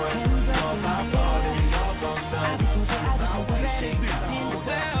gon' front. All my fault and y'all gon' stun.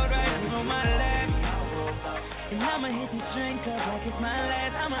 I'ma hit this drink up like it's my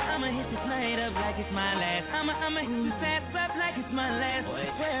last. I'ma hit this night up like it's my last. I'ma hit this ass up like it's my last.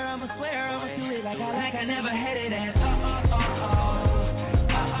 I'ma do it like I never had it at.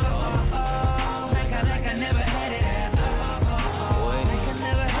 Like I never had it at. Like I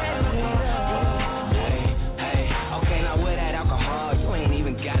never had it at. Hey, okay, now with that alcohol, you ain't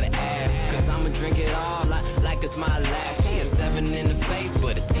even gotta ask. Cause I'ma drink it all like it's my last. She a 7 in the face,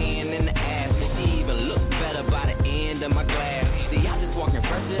 but a 10 in the ass. She even look better by the end of my glass. See, I just walking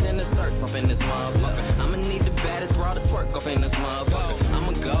fresher than the surf up in this motherfucker. I'ma need the baddest raw to twerk up in this motherfucker.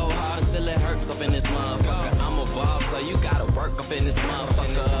 I'ma go hard until it hurts up in this motherfucker. I'm a boss, so you gotta work up in this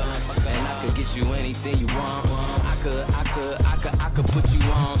motherfucker. And I could get you anything you want. I could put you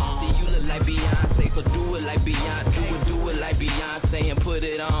on. See, you look like Beyonce, so do it like Beyonce. Do it like Beyonce and put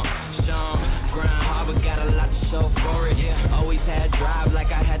it on. Sean, grind hard, but got a lot to show for it. Always had drive like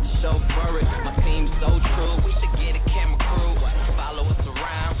I had to show for it. My team's so true, we should get a camera crew. Follow us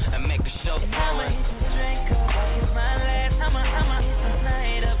around and make a show for it. I'ma hit this drink up like it's my last. I'ma hit this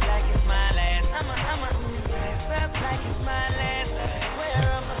night up like it's my last. I'ma hit this ass up like it's my last.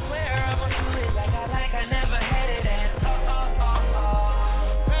 I'ma do it like I never had it at.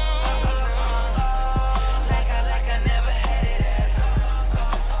 Like I never had it at.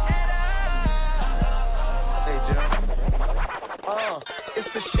 Hey, Joe.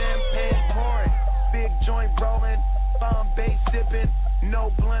 It's the champagne pouring, big joint rolling, bomb bass sipping,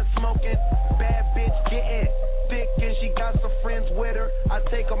 no blunt smoking, bad bitch getting thick and she got some friends with her. I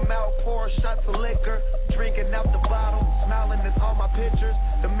take them out, pour shots of liquor, drinking out the bottle, smiling at all my pictures.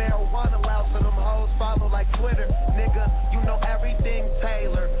 The marijuana loud so them hoes follow like Twitter. Nigga, you know everything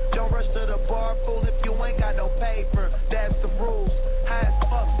Taylor. Don't rush to the bar, fool, if you ain't got no paper. That's the rules. High as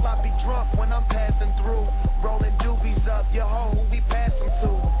fuck, sloppy drunk when I'm passing through. Rolling doobies up, your hoe who we pass them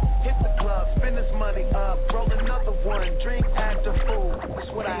to. Hit the club, spend this money up, roll another one, drink, act a fool.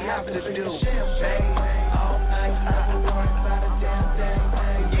 That's what I have to do. Champagne, all night, I don't worry about a damn thing.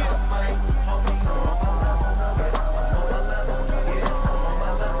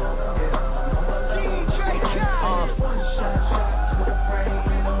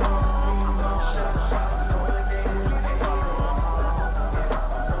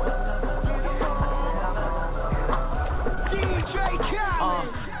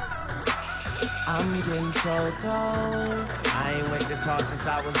 taught since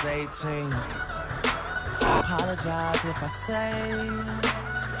I was 18. I apologize if I say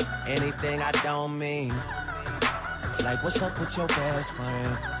anything I don't mean. Like, what's up with your best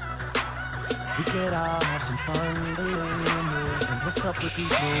friend? We could all have some fun, believe me. And what's up with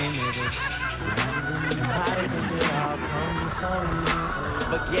these new niggas? How did it all come so easy?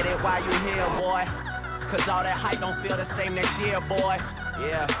 But get it while you here, boy. Cause all that hype don't feel the same next year, boy.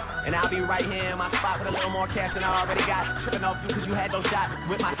 Yeah. And I'll be right here in my spot with a little more cash than I already got. Tripping off you cause you had no shot.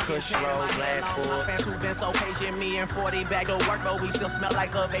 With my push roll, glass full. My fans who've been so patient. Me and 40 back to work, but we still smell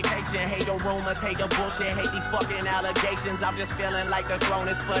like a vacation. Hate the rumors, hate the bullshit, hate these fucking allegations. I'm just feeling like the throne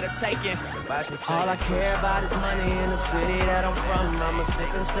is for the taking. All I care about is money in the city that I'm from. I'm a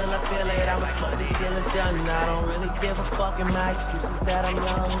sick and still I feel it. I'm a slowly till it's done. I don't really give a fuck in my excuses that I'm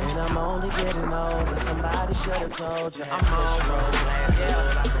young. And I'm only getting older. Somebody should have told you. I'm on road,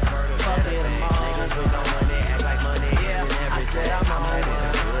 yeah. Fuck it, I'm on. Niggas with no money act like money yeah. I said I'm on. I'm having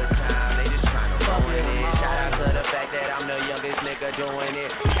a good time. They just trying to ruin it. Shout out to the fact that I'm the youngest nigga doing it.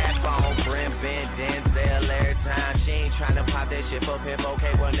 Cat phone, Brent, Ben, Denzel every time. She ain't trying to pop that shit for pimp.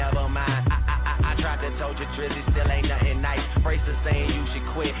 Okay, well never mind. I tried to told you Drizzy still ain't nothing nice. Bracer saying you should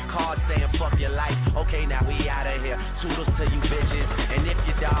quit. Card saying fuck your life. Okay, now we out of here. Toodles to you bitches. And if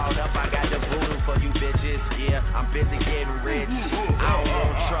you dolled up, I got the voodoo for you bitches. Yeah, I'm busy getting rich. I don't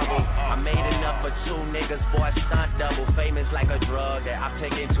want trouble. I made enough for two niggas, boy, stunt double. Famous like a drug that I'm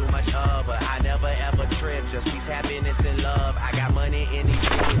taking too much of. But I never ever trip. Just peace, happiness, and love. I got money in these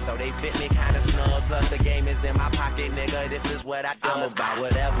cities, so they fit me kinda snug. Plus the game is in my pocket, nigga. This is what I do. I'm about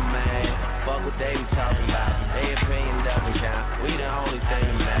whatever, man. Fuck what they be talking about. They opinion doesn't count. We the only thing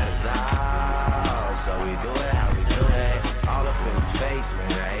that matters. Oh, so we do it how we do it. All up in the face, man.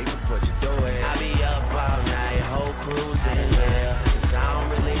 I hate to put you through it. I be up all night, whole crew's in here. Cause I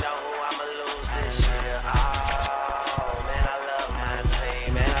don't really know who I'ma lose this year. Oh, man, I love my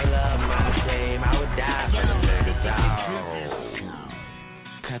team. Man, I love my team. I would die for the niggas out.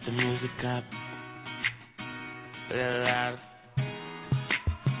 Cut the music up. A little louder.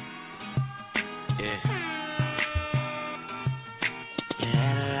 Yeah. You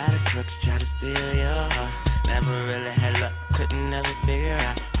had a lot of crooks try to steal your heart. Never really had luck, couldn't never figure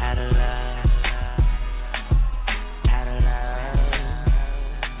out how to love. How to love.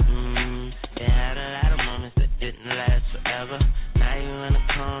 You had a lot of moments that didn't last forever. Now you in a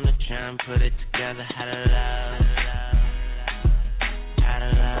corner trying to put it together. How to love. How to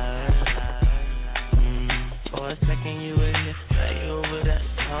love. For a second you were here, now you over there.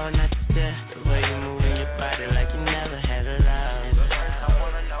 It's hard not to stare. The way you moving your body like you never had a love.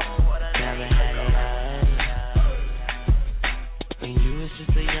 Never had a love. When you was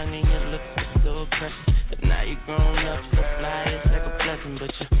just a youngin', you looked so precious. But now you grown up, so fly, it's like a blessing. But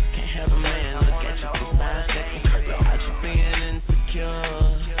you can't have a man look at you for 5 seconds. Without you being insecure,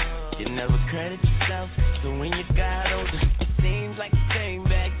 you never credit yourself. So when you got older, it seems like the same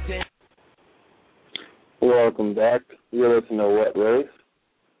back then. Welcome back. You're listening to What Race.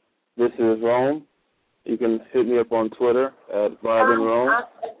 This is Rome. You can hit me up on Twitter at VibingRome.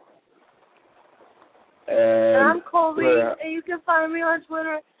 And I'm Colby, and you can find me on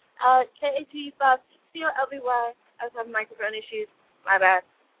Twitter at KAT5COLBY. I just have microphone issues. My bad.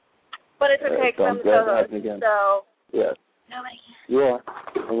 But it's okay because I'm the co-host. So, yeah. nobody can. Yeah.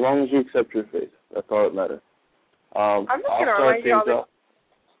 As long as you accept your face. That's all that matters. I'm just going to remind you all this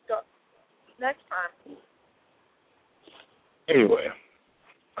next time. Anyway.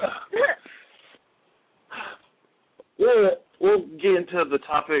 We'll get into the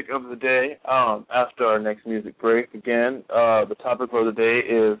topic of the day after our next music break. Again, the topic of the day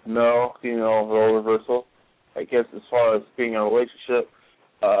is male-female role reversal. I guess as far as being in a relationship,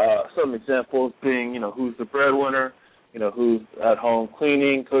 some examples being, who's the breadwinner, who's at home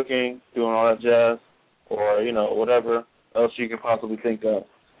cleaning, cooking, doing all that jazz, or, whatever else you could possibly think of.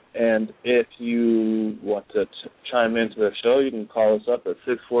 And if you want to chime into the show, you can call us up at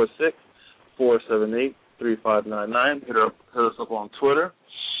 646-478-3599. Hit us up on Twitter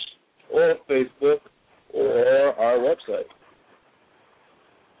or Facebook or our website.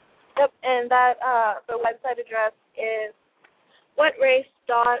 Yep, and that the website address is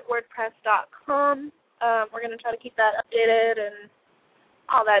whatrace.wordpress.com. We're going to try to keep that updated and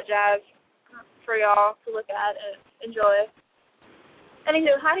all that jazz for y'all to look at and enjoy.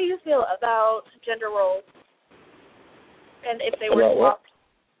 Anywho, how do you feel about gender roles? And if they were swapped?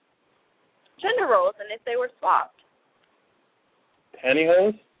 Gender roles, and if they were swapped.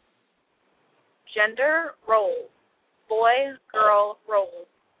 Pantyhose? Gender roles. Boy, girl roles.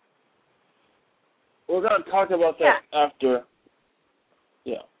 We're going to talk about that after.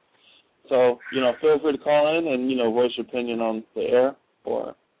 Yeah. So, feel free to call in and, voice your opinion on the air,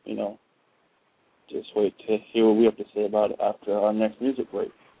 or, just wait to hear what we have to say about it after our next music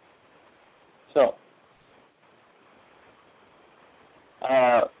break. So,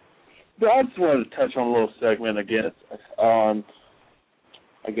 I just wanted to touch on a little segment again on,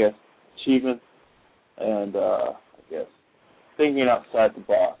 achievement and, thinking outside the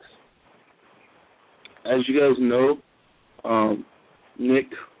box. As you guys know, Nick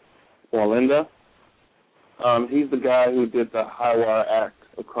Wallenda, he's the guy who did the high wire act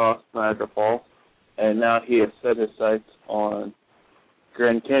across Niagara Falls, and now he has set his sights on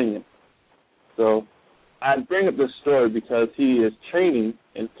Grand Canyon. So I bring up this story because he is training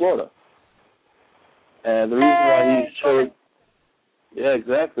in Florida. And the reason why he's training... Yeah,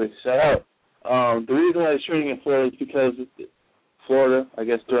 exactly. Shout out. The reason why he's training in Florida is because Florida,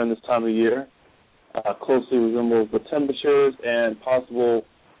 during this time of year, closely resembles the temperatures and possible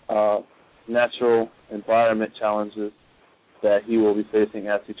natural environment challenges that he will be facing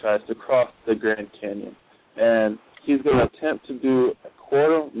as he tries to cross the Grand Canyon. And he's going to attempt to do a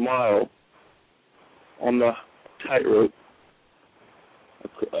quarter mile on the tightrope,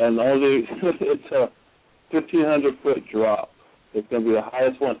 and only it's a 1,500-foot drop. It's going to be the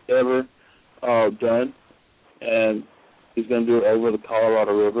highest one ever done, and he's going to do it over the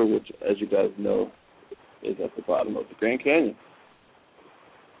Colorado River, which, as you guys know, is at the bottom of the Grand Canyon.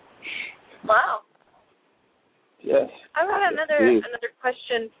 Wow. Yes. I've got another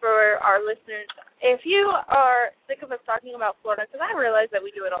question for our listeners. If you are sick of us talking about Florida, because I realize that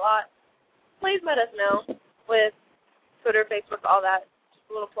we do it a lot, please let us know with Twitter, Facebook, all that. Just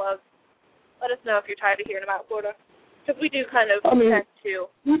a little plug. Let us know if you're tired of hearing about Florida, because we do kind of tend to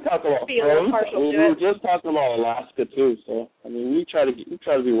we talk about be a little partial to it. We were just talking about Alaska too, so we try to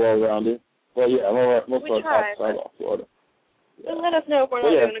be well rounded. Well, yeah, most of our talks are about Florida. Yeah. And let us know if we're not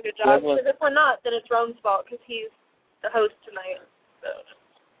doing a good job. Because if we're not, then it's Rome's fault because he's the host tonight. So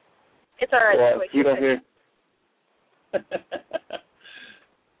it's all right. Well, you don't hear.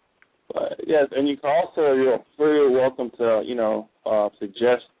 But yes, and you can also you're very welcome to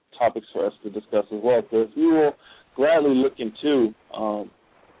suggest topics for us to discuss as well. Because we will gladly look into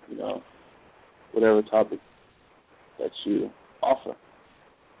whatever topic that you offer.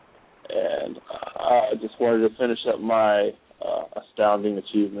 And I just wanted to finish up my astounding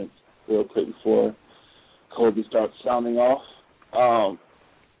achievements real quick before Kobe starts sounding off.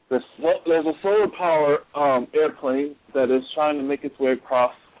 There's a solar power airplane that is trying to make its way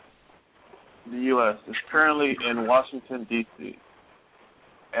across the U.S. It's currently in Washington, D.C.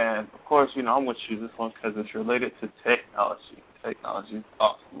 And, of course, I'm going to choose this one because it's related to technology. Technology is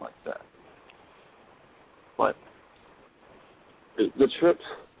awesome like that. But the trip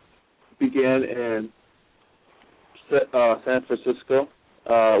began in San Francisco.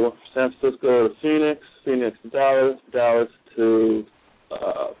 Went from San Francisco to Phoenix, Phoenix to Dallas, Dallas to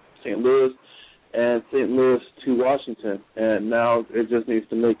St. Louis, and St. Louis to Washington. And now it just needs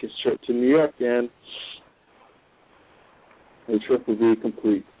to make its trip to New York, and the trip will be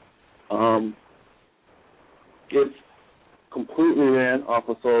complete. It's completely ran off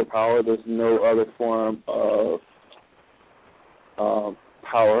of solar power. There's no other form of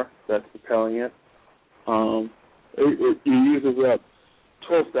power that's propelling it. It uses up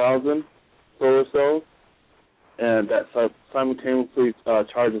 12,000 solar cells, and that simultaneously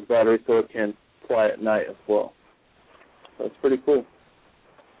charges battery so it can fly at night as well. So it's pretty cool.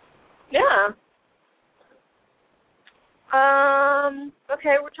 Yeah.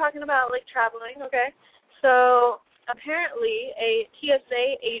 Okay, we're talking about traveling. Okay, so apparently a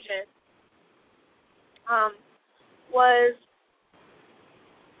TSA agent was.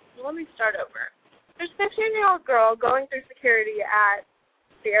 Let me start over. There's a 15-year-old girl going through security at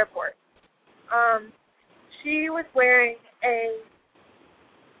the airport. She was wearing a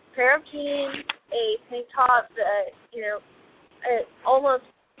pair of jeans, a tank top that, it almost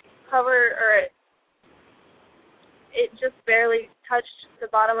covered, or it just barely touched the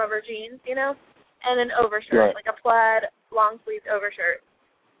bottom of her jeans, and an overshirt, right. Like a plaid, long-sleeved overshirt.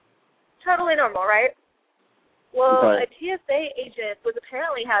 Totally normal, right? Well, right. A TSA agent was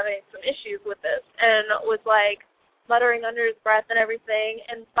apparently having some issues with this and was, muttering under his breath and everything.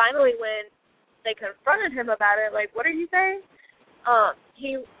 And finally, when they confronted him about it, what are you saying?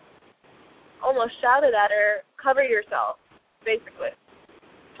 He almost shouted at her, "Cover yourself," basically.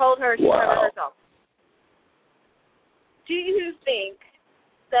 Told her to cover herself. Do you think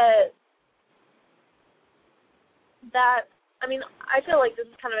that I feel like this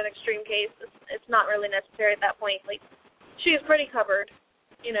is kind of an extreme case. It's not really necessary at that point. She's pretty covered,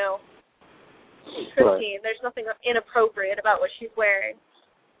 She's 15. Right. There's nothing inappropriate about what she's wearing.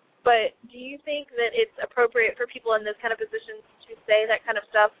 But do you think that it's appropriate for people in this kind of positions to say that kind of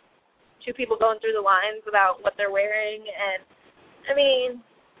stuff to people going through the lines about what they're wearing? And, I mean...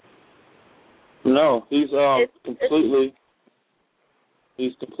 No, he's completely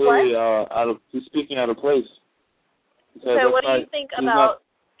he's speaking out of place. So what do you think about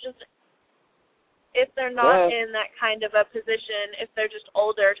just if they're not in that kind of a position, if they're just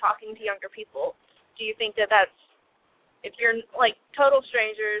older talking to younger people, do you think that that's, if you're like total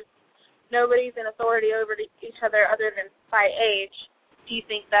strangers, nobody's in authority over each other other than by age, do you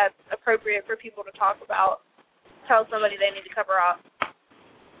think that's appropriate for people to talk about, tell somebody they need to cover up?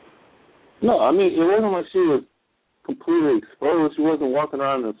 No, I mean, it wasn't like she was completely exposed. She wasn't walking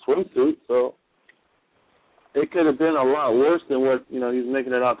around in a swimsuit, so it could have been a lot worse than what, he's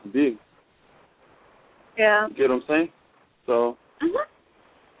making it out to be. Yeah. You get what I'm saying? So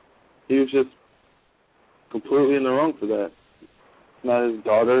he was just completely in the wrong for that. Not his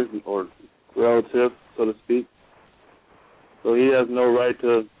daughter or relative, so to speak. So he has no right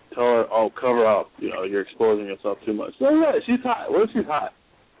to tell her, oh, cover up, you're exposing yourself too much. So yeah, she's hot. What if she's hot?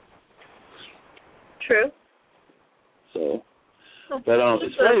 True. So, but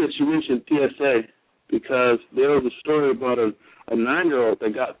it's funny that you mentioned TSA because there was a story about a 9-year-old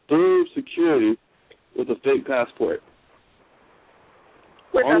that got through security with a fake passport.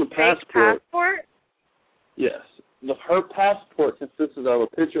 With a fake passport? Yes. Her passport consisted of a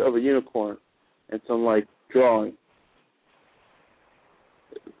picture of a unicorn and some, drawing.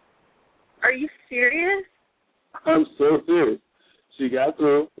 Are you serious? I'm so serious. She got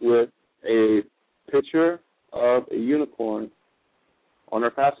through with a picture of a unicorn on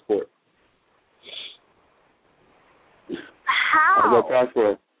her passport. How? On her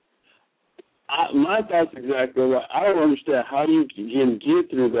passport. My thoughts exactly right. I don't understand how you can get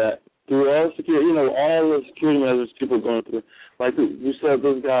through that, through all the security, all the security measures people are going through. Like you said,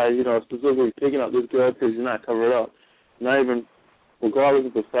 this guy, specifically picking up this girl because she's not covered up. Not even, regardless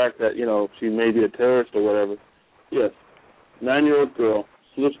of the fact that, she may be a terrorist or whatever. Yes, 9-year-old girl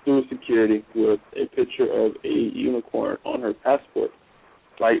slips through security with a picture of a unicorn on her passport.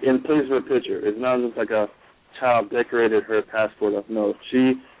 In place of a picture. It's not just like a child decorated her passport up. No,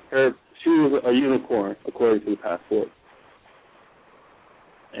 she was a unicorn, according to the passport.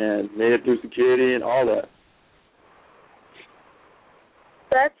 And made it through security and all that.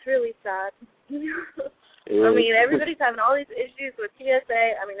 That's really sad. I mean, everybody's having all these issues with TSA.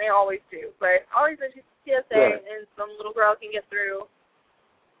 I mean, they always do. But all these issues with TSA, right. And some little girl can get through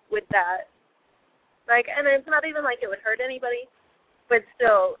with that. And it's not even like it would hurt anybody, but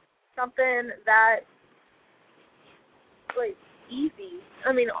still, something that, easy.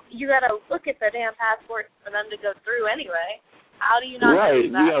 I mean, you got to look at the damn passport for them to go through anyway. How do you not right.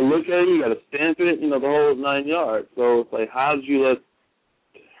 do that? You got to look at it, you got to stamp it, the whole 9 yards. So it's how did you let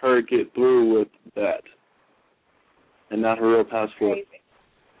her get through with that and not her real passport? Crazy.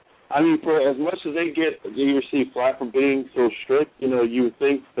 I mean, for as much as they receive flack for being so strict, you would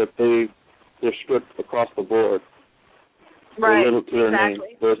think that they're strict across the board. Right, to their exactly.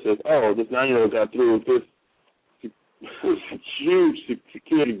 Name versus, this 9-year-old got through with this huge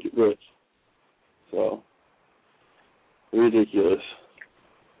security glitch. So, ridiculous.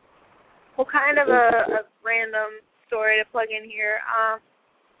 Well, kind of a random story to plug in here.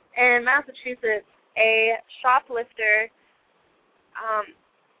 In Massachusetts, a shoplifter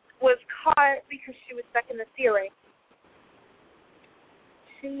was caught because she was stuck in the ceiling.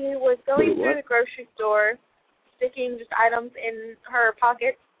 She was going through the grocery store, sticking just items in her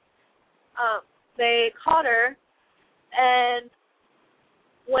pockets. They caught her, and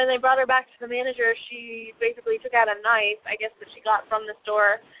when they brought her back to the manager, she basically took out a knife, I guess, that she got from the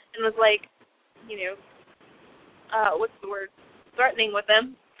store, and was what's the word? Threatening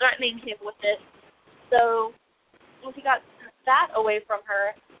him with it. So when she got that away from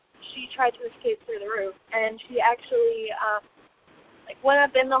her, she tried to escape through the roof, and she actually went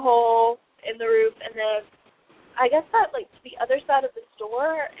up in the hole in the roof, and then I guess that to the other side of the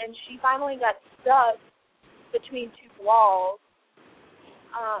store, and she finally got stuck between two walls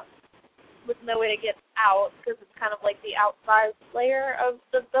with no way to get out because it's kind of the outside layer of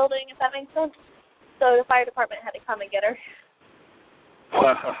the building, if that makes sense. So the fire department had to come and get her.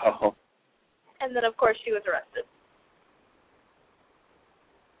 Wow. And then, of course, she was arrested.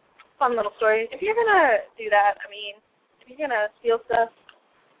 Fun little story. If you're going to do that, I mean, if you're going to steal stuff,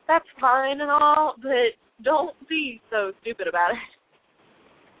 that's fine and all, but don't be so stupid about it.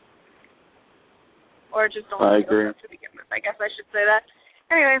 Or just don't steal stuff to begin with. I guess I should say that.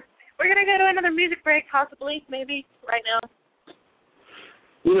 Anyway, we're going to go to another music break, possibly, maybe, right now.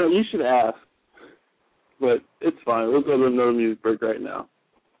 You should ask, but it's fine. We'll go to another music break right now.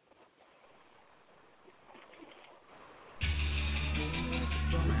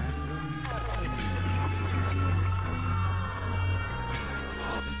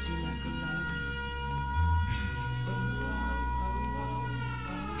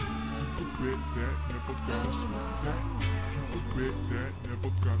 never gotta sweat that. You could bet that,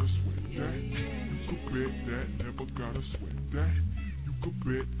 never gotta sweat that. You could bet that, never gotta sweat that. You could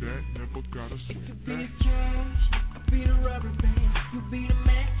bet that, never gotta sweat that. Be the cash, I'll be the rubber band, you be the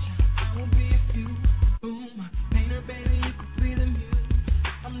match, I will be a fuse. Boom, painter baby, you could be the muse.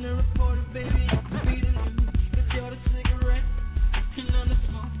 I'm the reporter baby, you could be the news. Cause you're the cigarette, and I'm the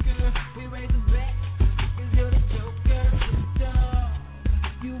smoker. We raise the bet, cause you're the joker. The dog,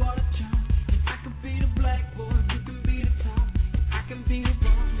 you are the chump. I could be the black boy, you can be the top. I can be the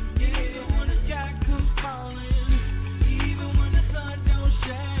boss. Yeah, when the sky comes falling, even when the sun don't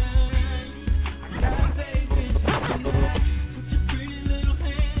shine, I got baby, put your pretty little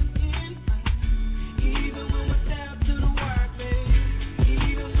hand in mine. Even when we're down to the wire, baby.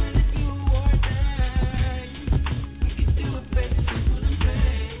 Even when it's you or die, we can do it, baby. That's what I'm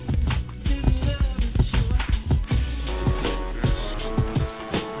saying. Give me love, sure.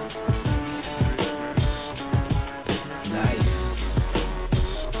 Nice.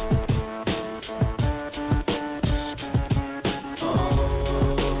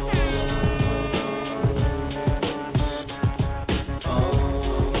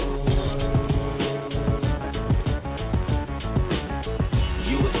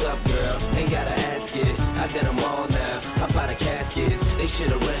 You what's up, girl? Ain't gotta ask it. I did them all now. Hop out of casket. They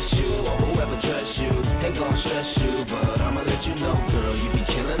should arrest you or whoever trusts you. Ain't gon' stress you, but I'ma let you know, girl. You be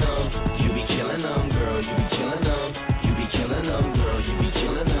killing them. You be killing them, girl. You be killing them. You be killing them, girl. You be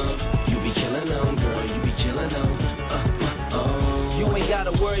killing them. You be killing them, girl. You be killing them. You ain't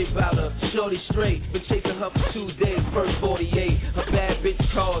gotta worry about her. Shorty straight. Been chasing her for 2 days. First 48. Her bad bitch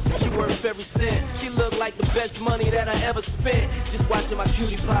calls. She worth every cent. She look like the best money that I ever spent. Just watching my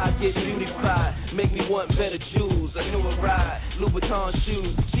cutie pie get beautified. Make me want better jewels. A newer ride. Louboutin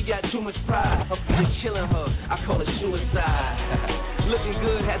shoes. She got too much pride. Her friend killing her. I call it suicide. Looking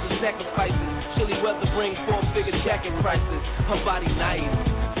good has its sacrifices. Chilly weather bring 4-figure jacket prices. Her body nice.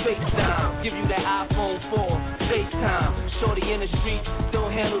 FaceTime, give you that iPhone 4. FaceTime, shorty in the street, still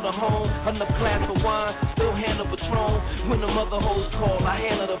handle the home. Enough glass of wine, still handle Patron. When the mother hoes call, I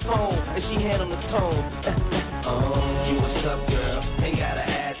handle the phone, and she handle the tone. You what's up, girl? Ain't gotta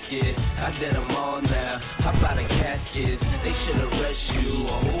ask it. I did them all now. Hop out of caskets. They should arrest you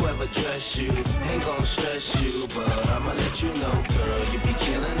or whoever dress you. Ain't gon' stress you, but I'ma let you know, girl. You be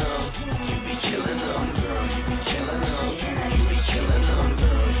killing them. You be killing them, girl. You be killing them. You be killing them,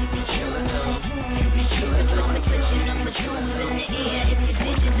 girl. You be killing them. You be killing them. Put your number 2 in the air if you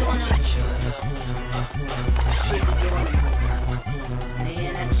did it on them. Shit it on them.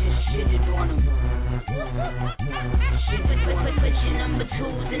 Man, I just shit it on them. Put your number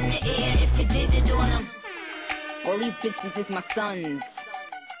 2s in the air if you did it on them. All these bitches is my sons.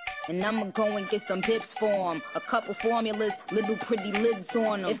 And I'ma go and get some bibs for 'em. A couple formulas, little pretty lids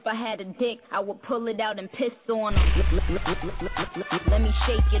on 'em. If I had a dick, I would pull it out and piss on 'em. Let me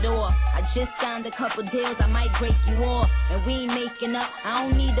shake it off. I just signed a couple deals, I might break you off. And we ain't making up, I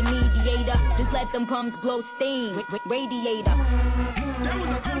don't need a mediator. Just let them bums blow steam, radiator. That was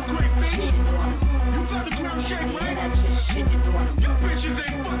an earthquake, baby. You felt the ground shake, right? I just shit it on 'em. Your bitches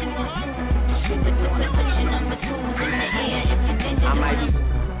ain't fucking with her. Shit it on 'em. Put your number 2s in the air if you did it on 'em.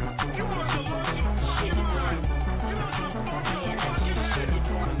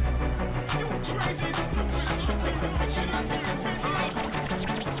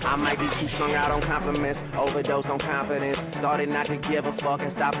 I might be too strung out on compliments, overdose on confidence. Started not to give a fuck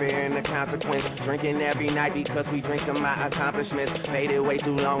and stop fearing the consequence. Drinking every night because we drink to my accomplishments. Faded way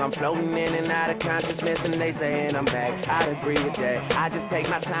too long, I'm floating in and out of consciousness. And they saying I'm back, I'd agree with that. I just take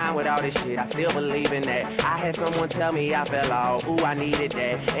my time with all this shit, I still believe in that. I had someone tell me I fell off, ooh, I needed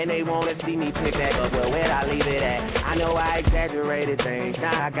that. And they wanna see me pick back up, well, where'd I leave it at? I know I exaggerated things,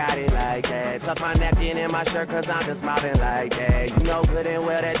 now I got it like that. Tuck my napkin in my shirt cause I'm just mobbing like that. You know good and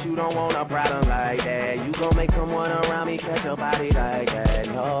well that you don't want a problem like that. You gon' make someone around me catch your body like that.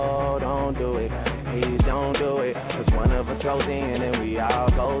 No, don't do it, please don't do it. Cause one of us goes in and we all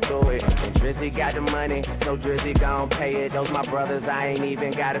go through it. And Drizzy got the money, so Drizzy gon' pay it. Those my brothers, I ain't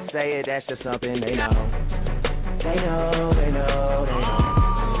even gotta say it. That's just something they know. They know, they know, they know.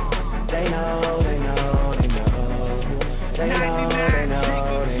 They know, they know, they know. They know, they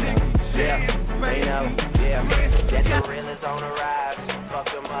know, they know. Yeah, they know, yeah. That the real is on the rise. Fuck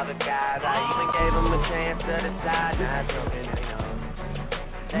them other guys. I even gave them a chance to decide. Not something they know.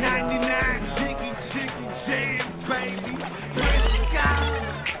 99 Jiggy Jiggy Jam, baby.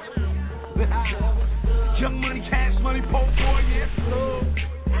 Young Money, Cash Money, Pope Boy, yes, sir.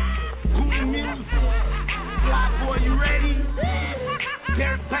 Cool music. Fly boy, you ready?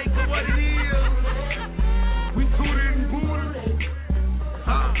 Derek Baker, what it is? We put it in Buddha.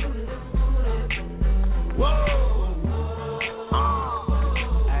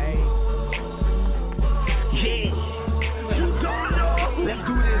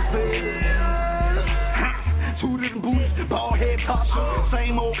 Two different boots, bald head Tasha,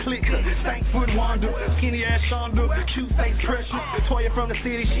 same old clicker, stank foot Wanda, skinny ass Shonda, cute face pressure. Toya from the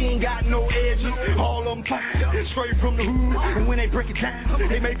city, she ain't got no edges. All of them fine, straight from the hood. And when they break it down,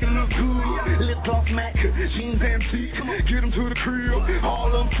 they make it look good. Lip gloss Mac, jeans antique, get them to the crib. All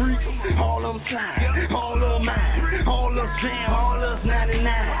of them freaks, all of them slide, all of them mine, all of us jam, all of us 99.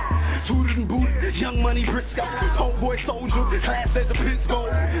 Two different boots, Young Money Briscoe, homeboy soldier, class at the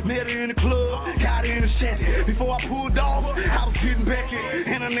Pittsburgh. Met her in the club, got her in the chassis. Before I pulled off, I was getting back in,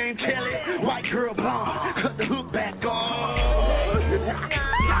 and her name Kelly, white girl blonde, cut the hook back on.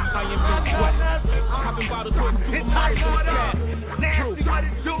 I am been sweat, popping bottles with supermodels in the cab. True, what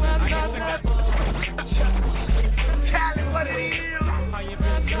it do? Cali, what it is? I am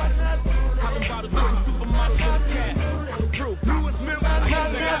been sweat, popping bottles with supermodels in the cab. True, Lewis Mills, I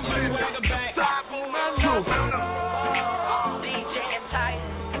got my swagger back. True. DJ and Tight,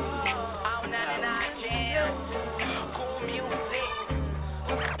 all 99 jam, cool music.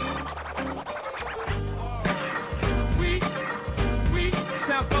 We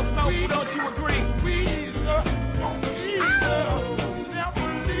sound so soulful, don't you agree?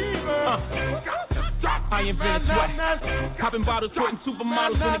 I invent sweat, popping bottles, putting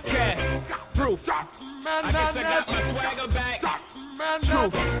supermodels in the cab. Proof. I guess I got my swagger back.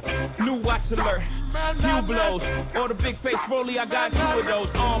 Truth. New watch alert. Few blows. Or the big face rollie, I got two of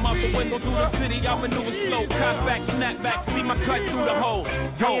those. Arm out the window through the city, I maneuver slow. Cock back, snap back, see my cut through the hole.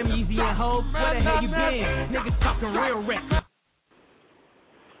 Damn, Yeezy and Ho, where the hell you been? Niggas talking real reckless.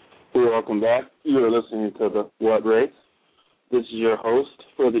 Welcome back. You're listening to the What Race. This is your host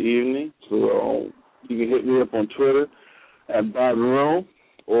for the evening. So you can hit me up on Twitter at Bob Monroe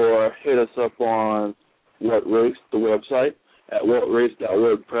or hit us up on What Race, the website, at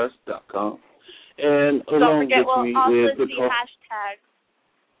whatrace.wordpress.com. And along with me is the hashtags.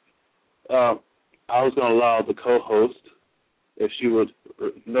 I was going to allow the co-host, if she would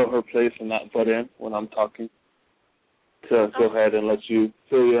know her place and not butt in when I'm talking, to go ahead and let you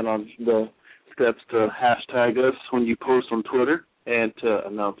fill you in on the steps to hashtag us when you post on Twitter and to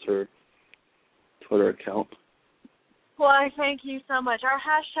announce her Twitter account. Why, thank you so much. Our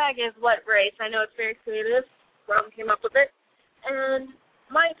hashtag is What Race. I know it's very creative. Ron came up with it. And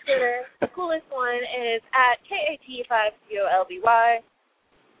my Twitter, the coolest one, is at KAT5COLBY.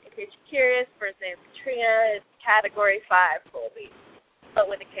 In case you're curious, first name Katrina is category 5 Colby, but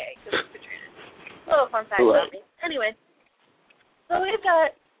with a K, because it's Katrina. A little fun fact about me. Anyway, so we've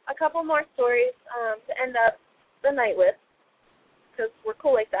got a couple more stories to end up the night with, because we're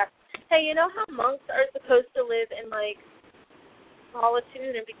cool like that. Hey, you know how monks are supposed to live in, like,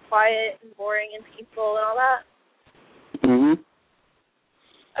 solitude and be quiet and boring and peaceful and all that? Mm-hmm.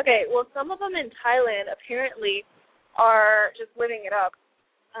 Okay, well, some of them in Thailand apparently are just living it up.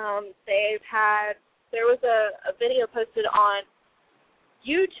 There was a video posted on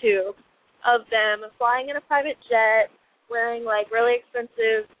YouTube of them flying in a private jet, wearing, like, really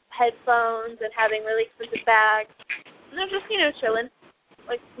expensive headphones and having really expensive bags. And they're just, chilling,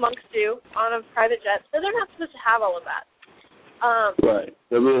 like monks do, on a private jet. So they're not supposed to have all of that. Right.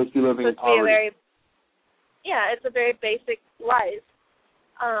 They're really living in poverty. It's a very basic life.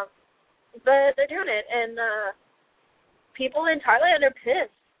 But they're doing it, and people in Thailand are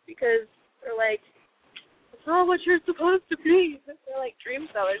pissed because they're like, it's not what you're supposed to be. They're like dream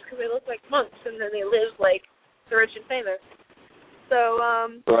sellers because they look like monks, and then they live like the rich and famous. So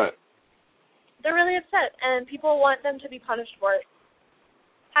right. They're really upset, and people want them to be punished for it.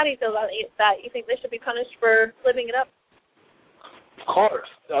 How do you feel about that? You think they should be punished for living it up? Of course.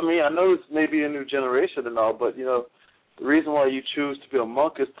 I mean, I know it's maybe a new generation and all, but, the reason why you choose to be a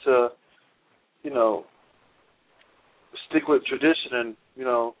monk is to, stick with tradition and,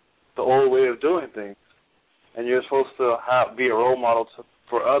 the old way of doing things. And you're supposed to be a role model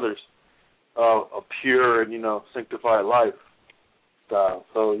for others of a pure and, sanctified lifestyle.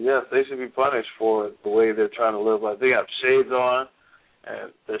 So, yes, they should be punished for the way they're trying to live life. They have shades on,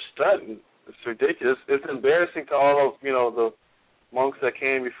 and they're stunting. It's ridiculous. It's embarrassing to all of, the monks that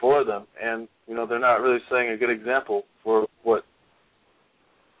came before them, and they're not really setting a good example for what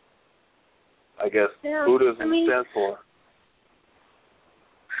I guess Buddhism stands for.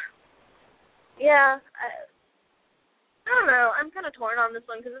 Yeah, I don't know. I'm kind of torn on this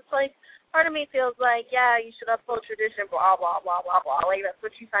one because it's like part of me feels like you should uphold tradition, blah blah blah blah blah. Like that's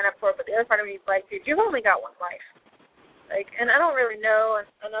what you sign up for. But the other part of me is like, dude, you've only got one life. Like, and I don't really know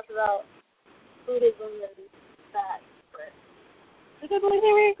enough about Buddhism and that, but. Do I believe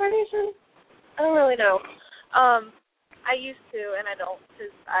in reincarnation? I don't really know. I used to, and I don't,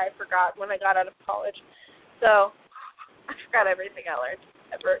 because I forgot when I got out of college. So, I forgot everything I learned.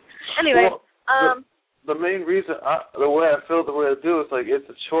 ever. Anyway, the main reason, the way I feel, the way I do, is like it's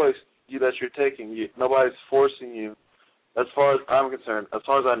a choice that you're taking. Nobody's forcing you. As far as I'm concerned, as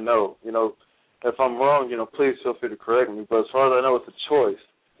far as I know, if I'm wrong, please feel free to correct me. But as far as I know, it's a choice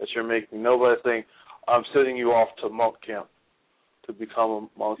that you're making. Nobody's saying, I'm sending you off to monk camp to become a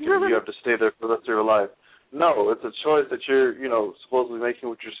monk and you have to stay there for the rest of your life. No, it's a choice that you're, supposedly making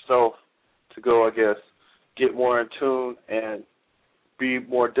with yourself to go, I guess, get more in tune and be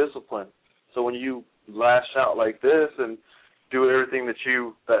more disciplined. So when you lash out like this and do everything that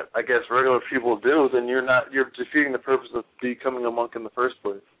I guess regular people do, then you're defeating the purpose of becoming a monk in the first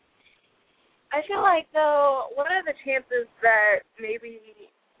place. I feel like, though, what are the chances that maybe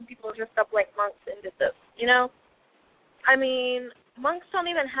people dressed up like monks and did this, I mean, monks don't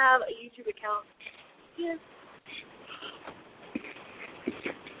even have a YouTube account. Yes.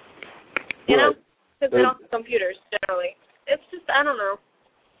 Because they don't have computers, generally. It's just, I don't know.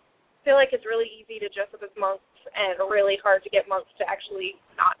 I feel like it's really easy to dress up as monks and really hard to get monks to actually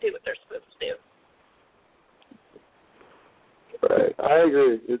not do what they're supposed to do. Right, I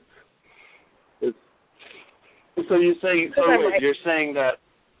agree. It's so you're saying you're saying that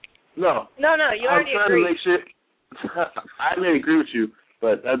no, you already agree. I'm trying to make sure. I may agree with you,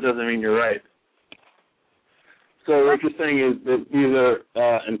 but that doesn't mean you're right. So what you're saying is that these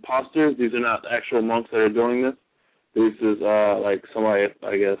are imposters. These are not actual monks that are doing this. This is like somebody,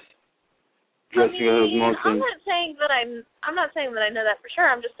 I guess, dressing up as monks. I'm not saying that I know that for sure.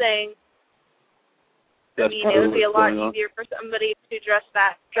 I'm just saying. It would be a lot easier for somebody to dress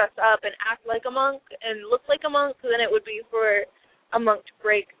up and act like a monk and look like a monk than it would be for a monk to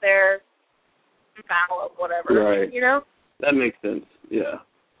break their vow of whatever. Right. That makes sense. Yeah,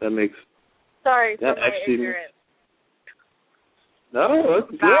 that makes. Sorry for my ignorance. No, that's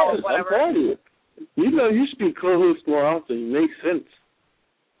good. I'm proud of you. You should be co-host more often. It makes sense.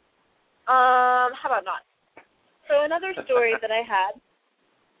 How about not? So another story that I had,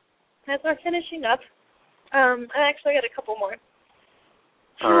 as we're finishing up, I actually got a couple more.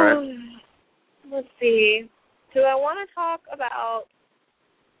 All right. Let's see. Do I want to talk about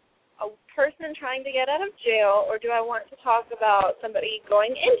a person trying to get out of jail, or do I want to talk about somebody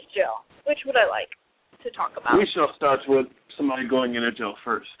going into jail? Which would I like to talk about? We shall start with somebody going into jail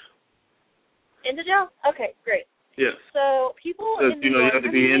first. Into jail? Okay, great. Yes. So people in New you York, have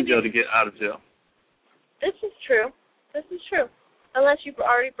to be in jail to get out of jail. This is true. Unless you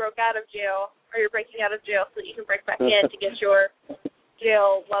already broke out of jail, or you're breaking out of jail so that you can break back in to get your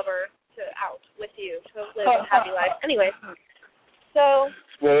jail lover out with you to live a happy life. Anyway, so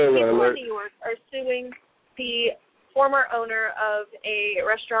people in New York are suing the former owner of a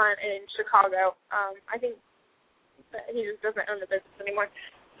restaurant in Chicago. I think he just doesn't own the business anymore.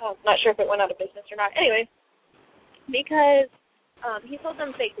 Not sure if it went out of business or not. Anyway, because he sold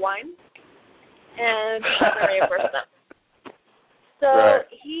them fake wine and doesn't reimburse them. So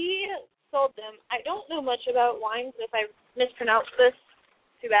he sold them. I don't know much about wines. If I mispronounced this,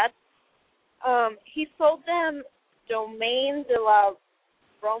 too bad. He sold them Domaine de la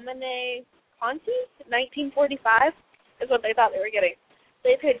Romane Conti, 1945, is what they thought they were getting.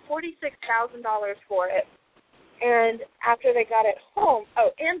 They paid $46,000 for it. And after they got it home,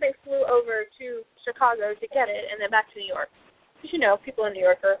 and they flew over to Chicago to get it and then back to New York. Because, people in New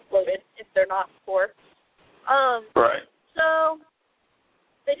York are loaded if they're not poor. Right. So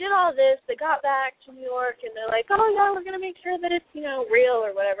they did all this. They got back to New York, and they're like, oh, yeah, we're going to make sure that it's, real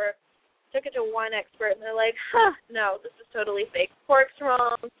or whatever. Took it to a wine expert, and they're like, no, this is totally fake. The cork's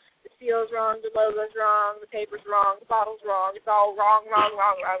wrong, the seal's wrong, the logo's wrong, the paper's wrong, the bottle's wrong. It's all wrong.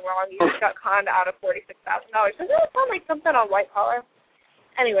 You just got conned out of $46,000. Doesn't that sound like something on White Collar?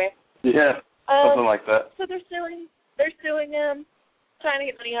 Anyway. Yeah, something like that. So they're suing him, trying to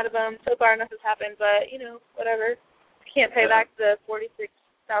get money out of him. So far, nothing's happened, but, whatever. Can't pay back the $46,000,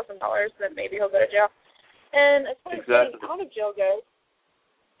 then maybe he'll go to jail. And as far as getting out of jail goes,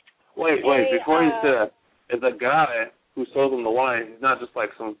 Wait, before you say that, is a guy who sold him the wine, he's not just like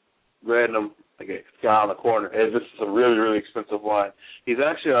some random guy on the corner. This is a really, really expensive wine. He's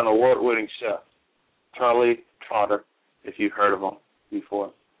actually an award-winning chef, Charlie Trotter, if you've heard of him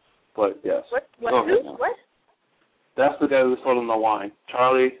before. But, yes. What? That's the guy who sold him the wine,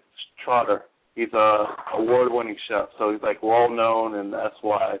 Charlie Trotter. He's a award-winning chef, so he's, well-known, and that's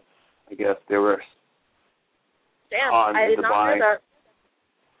why, I guess, they were I did not know that.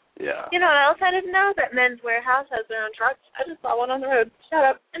 Yeah. You know what else I didn't know? That Men's Warehouse has their own trucks. I just saw one on the road. Shut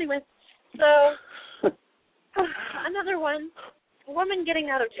up. Anyway, so another one, a woman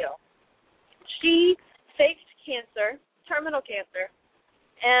getting out of jail. She faked cancer, terminal cancer,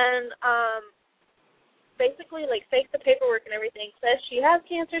 and basically, like, faked the paperwork and everything, says she has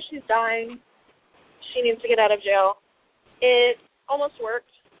cancer, she's dying, she needs to get out of jail. It almost worked,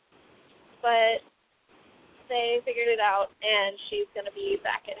 but they figured it out, and she's going to be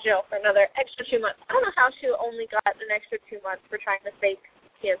back in jail for another extra 2 months. I don't know how she only got an extra 2 months for trying to fake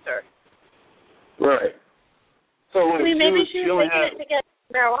cancer. Right. So I mean, maybe she was faking it to get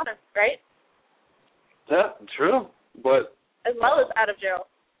marijuana, right? Yeah, true, but... As well as out of jail.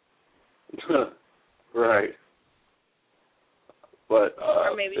 Right. But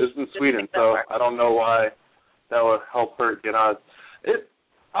or maybe it's in Sweden, so I don't know why that would help her get out.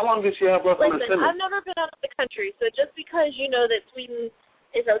 How long did she have left on her sentence? I've never been out of the country, so just because you know that Sweden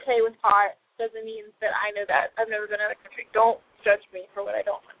is okay with pot doesn't mean that I know that. I've never been out of the country. Don't judge me for what I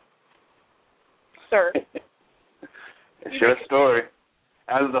don't know. Sir. It's your story.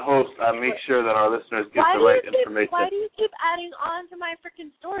 As the host, I make sure that our listeners get the right information. Why do you keep adding on to my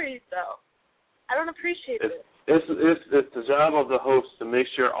freaking stories, though? I don't appreciate it. It's the job of the host to make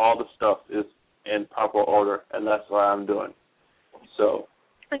sure all the stuff is in proper order, and that's what I'm doing. So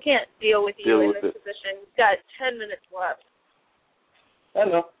I can't deal with you in this position. You've got 10 minutes left. I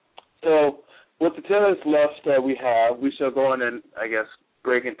know. So with the 10 minutes left that we have, we shall go on and, I guess,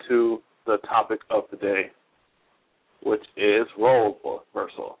 break into the topic of the day, which is role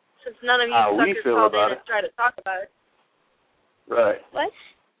reversal. Since none of you suckers called in and tried to talk about it. Right. What?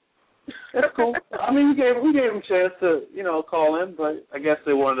 That's cool. I mean, we gave them a chance to, call in, but I guess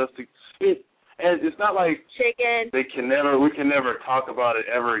they wanted us to speak. And it's not like we can never talk about it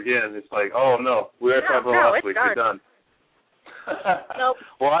ever again. It's like, oh no, we were talking about last week. We're done. Nope.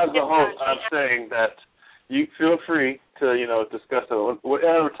 Well, as the host, I'm saying that you feel free to, discuss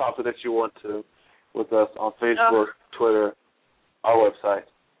whatever topic that you want to with us on Facebook, Twitter, our website.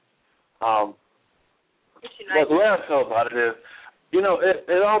 But the way I feel about it is,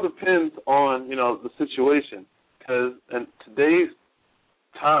 it all depends on, the situation. Because in today's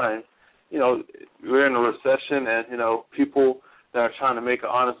time, we're in a recession and, people that are trying to make an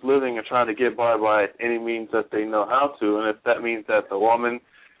honest living are trying to get by any means that they know how to. And if that means that the woman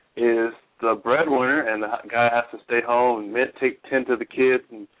is the breadwinner and the guy has to stay home and tend to the kids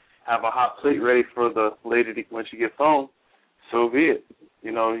and have a hot plate ready for the lady when she gets home, so be it.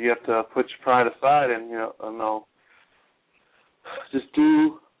 You have to put your pride aside and, just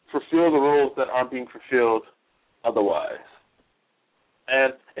fulfill the roles that aren't being fulfilled otherwise.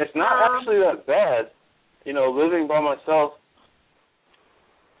 And it's not actually that bad. Living by myself,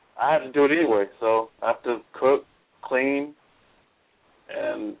 I have to do it anyway. So I have to cook, clean,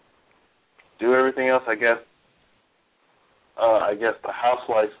 and do everything else, I guess the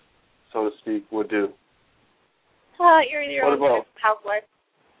housewife, so to speak, would do. You're your own housewife.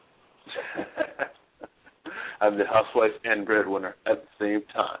 I'm the housewife and breadwinner at the same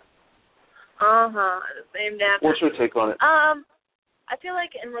time. The same damn time. What's your take on it? I feel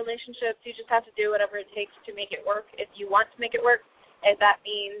like in relationships, you just have to do whatever it takes to make it work if you want to make it work. If that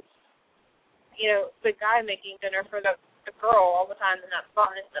means, the guy making dinner for the girl all the time, then that's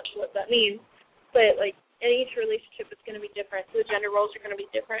fine. That's what that means. But, in each relationship, it's going to be different. So the gender roles are going to be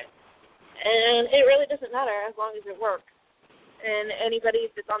different. And it really doesn't matter as long as it works. And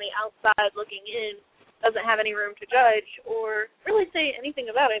anybody that's on the outside looking in doesn't have any room to judge or really say anything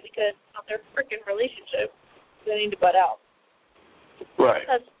about it because of their freaking relationship. They need to butt out. Right.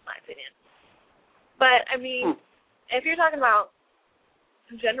 That's my opinion. But, if you're talking about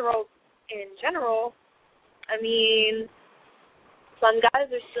in general, some guys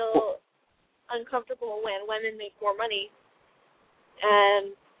are still uncomfortable when women make more money,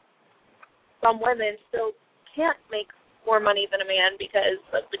 and some women still can't make more money than a man because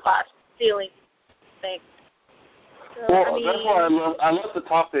of the class ceiling thing. So, that's why I left the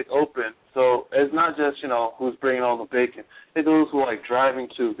topic open. So it's not just, who's bringing all the bacon. It's those who like driving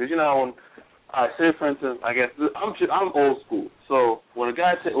too. Because, when say, for instance, I guess, I'm old school. So when the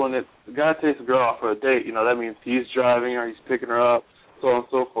guy takes a girl out for a date, that means he's driving or he's picking her up, so on and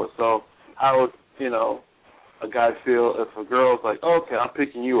so forth. So how would, a guy feel if a girl's like, oh, okay, I'm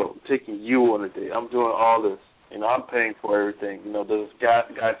picking you up, I'm taking you on a date, I'm doing all this, I'm paying for everything. Does this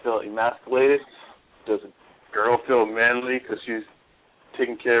guy feel emasculated? Does a girl feel manly because she's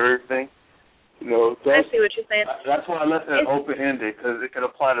taking care of everything? I see what you're saying. That's why I left it open-ended, because it can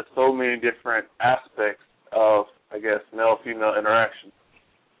apply to so many different aspects of, I guess, male-female interaction.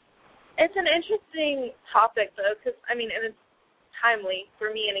 It's an interesting topic, though, because, and it's timely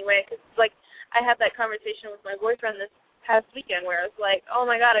for me anyway, because, I had that conversation with my boyfriend this past weekend where I was like, oh,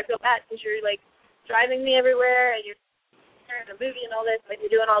 my God, I feel bad because you're, driving me everywhere and you're in a movie and all this, you're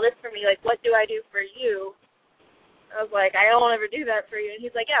doing all this for me. What do I do for you? I was like, I don't ever do that for you. And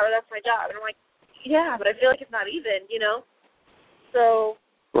he's like, yeah, well, that's my job. And I'm like, yeah, but I feel like it's not even, you know? So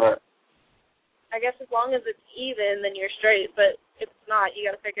right. I guess as long as it's even, then you're straight, but if it's not, you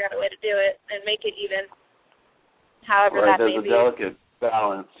got to figure out a way to do it and make it even, however right, that may be. there's a delicate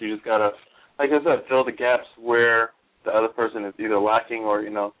balance. You just got to, like I said, fill the gaps where the other person is either lacking or, you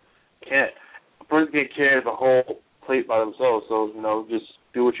know, can't. A person can't carry the whole plate by themselves, so, you know, just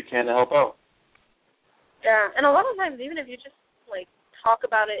do what you can to help out. Yeah, and a lot of times, even if you just, like, talk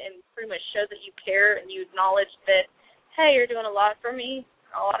about it and pretty much show that you care and you acknowledge that, hey, you're doing a lot for me,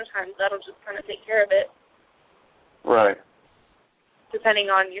 a lot of times that'll just kind of take care of it. Right. Depending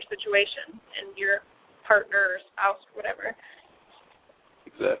on your situation and your partner or spouse or whatever.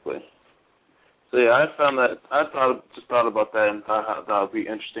 Exactly. So, yeah, I thought about that and thought that would be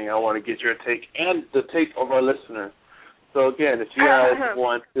interesting. I want to get your take and the take of our listeners. So, again, if you guys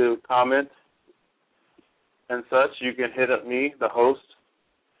want to comment and such, you can hit up me, the host,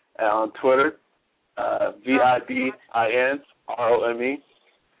 on Twitter, VIBINROME,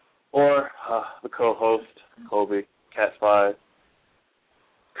 or the co-host, Kobe, Cat5,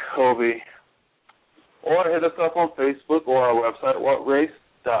 Kobe, or hit us up on Facebook or our website,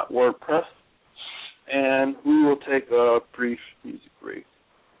 whatrace.wordpress, and we will take a brief music break.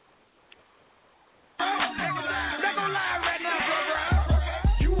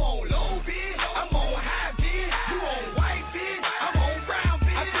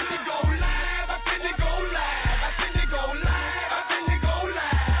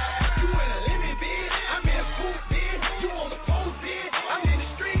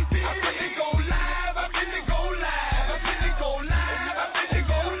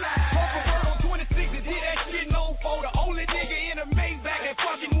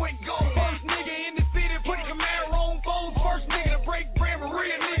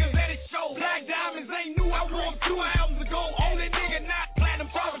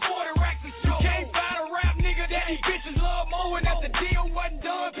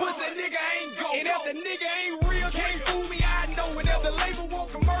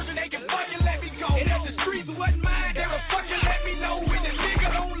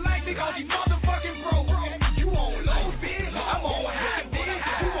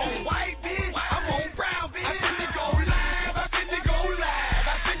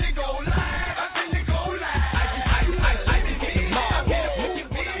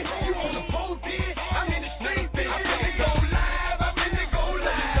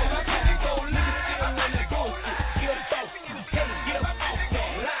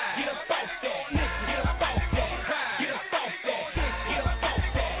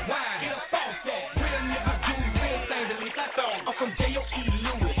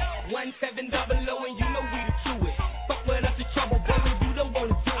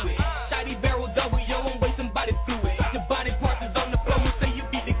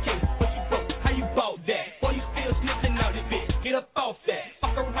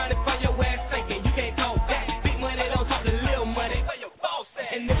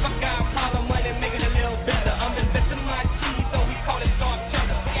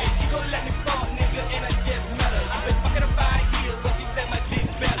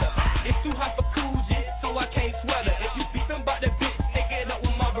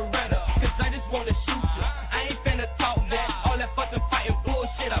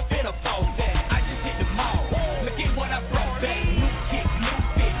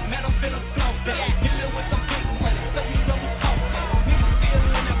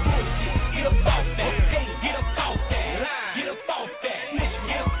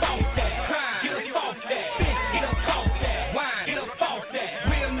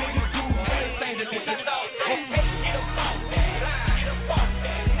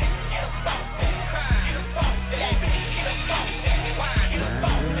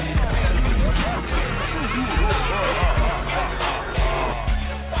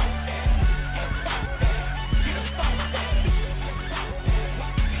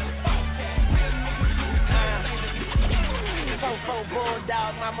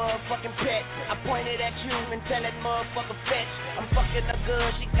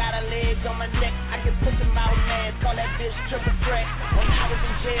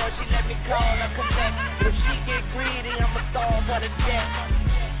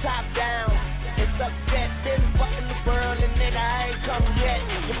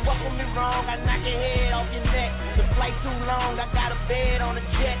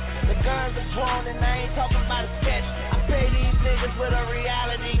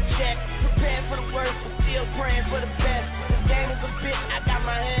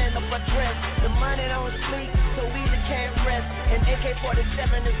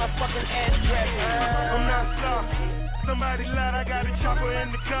 Somebody lied, I got a chopper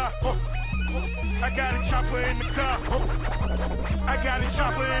in the car. I got a chopper in the car. I got a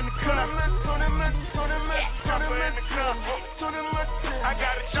chopper in the car. Chopper in the car. I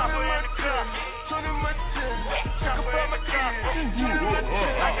got a chopper in the car. Chopper in the car.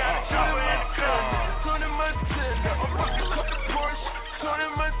 I got a chopper in the car. I'm rocking up the Porsche. 20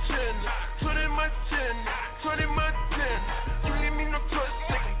 my 10. 20 my 10. 20 my 10. You leave me no touch.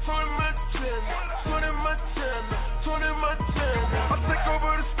 20 my 10. 20 my 10. 20 my 10. I take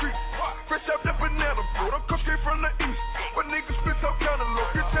over the street. Fresh out the banana boat. I'm come straight from the east. But niggas spit so kinda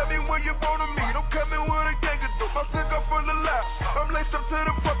low. You tell me where you wanna meet. I'm coming with a gang of dope. I took off from the lab. I'm laced up to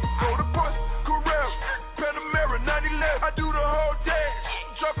the fucking go. The Porsche, Corral, Panamera, 911. I do the whole dash.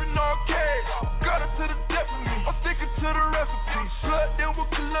 Dropping all cash. Got it to the death of me. I'm sticking to the recipe. Blood down with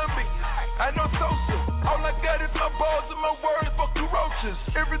Columbia. I know Sosa. All I got is my balls and my words. Fuck the roaches.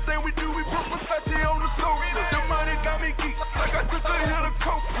 Everything we do, we put Versace on the sofa. The money got me geek. Like I took a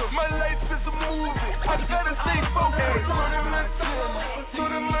helicopter. My life is a movie. I gotta stay focused. 20 my 10.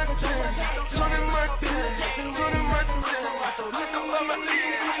 20 my 10. 20 my 10. 20 my 10. Look up on my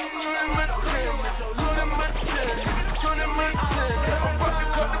knees. 20 my 10. 20 my 10. 20 my 10. I'm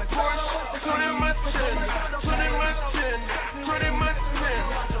fucking up the Porsche. 20 my 10. 20 my 10. 20 my 10.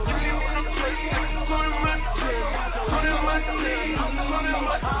 You need me no place. 20 my 10. 20 my 10. 20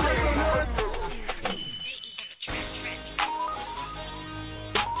 my 10.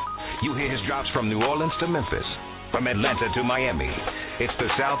 You hear his drops from New Orleans to Memphis, from Atlanta to Miami. It's the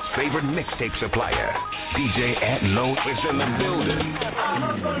South's favorite mixtape supplier. DJ Ant Low is in the building.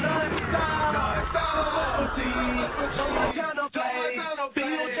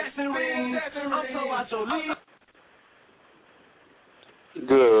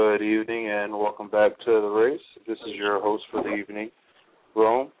 Good evening and welcome back to The Race. This is your host for the evening,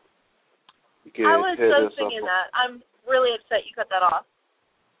 Rome. I was just singing that. I'm really upset you cut that off.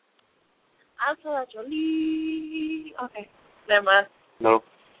 Okay, never mind. No,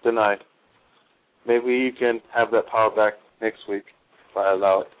 denied. Maybe you can have that power back next week if I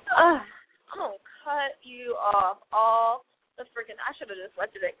allow it. I'm going to cut you off all the freaking... I should have just let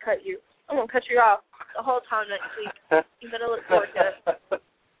it cut you. I'm going to cut you off the whole time next week. You better look forward to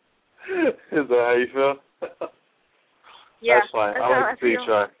it. Is that how you feel? Yeah. That's fine. That's I like to see you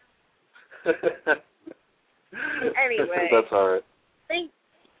try. Anyway. That's all right.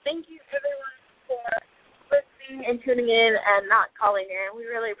 Thank you, everyone, for listening and tuning in and not calling in. We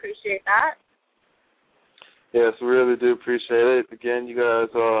really appreciate that. Yes, we really do appreciate it. Again, you guys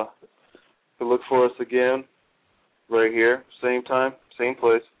can look for us again right here, same time, same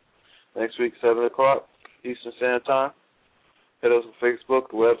place, next week, 7 o'clock, Eastern Standard Time. Hit us on Facebook,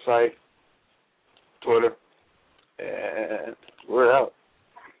 the website, Twitter, and we're out.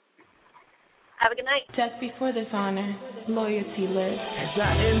 Have a good night. Just before this honor, loyalty lives. As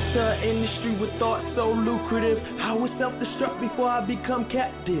I enter industry with thoughts so lucrative, I was self-destruct before I become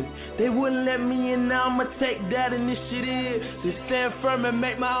captive. They wouldn't let me in, now I'ma take that initiative to stand firm and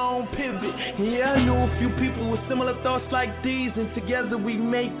make my own pivot. Yeah, I knew a few people with similar thoughts like these, and together we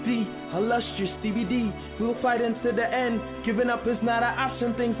make the illustrious DVD. We'll fight into the end. Giving up is not an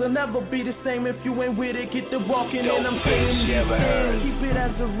option. Things will never be the same if you ain't with it. Get to walking, and I'm saying keep it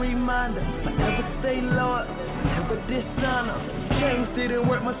as a reminder. Forever stay loyal, never dishonor. Things didn't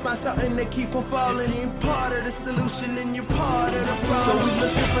work, must find something that keep on falling. You're part of the solution and you're part of the problem. So we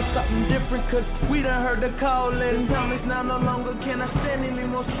looking for something different, cause we done heard the calling. Time is now no longer can I stand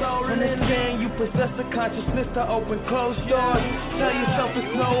anymore stolen. Understand you possess the consciousness to open closed doors. Tell yourself it's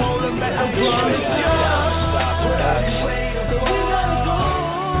no holding back. I'm promise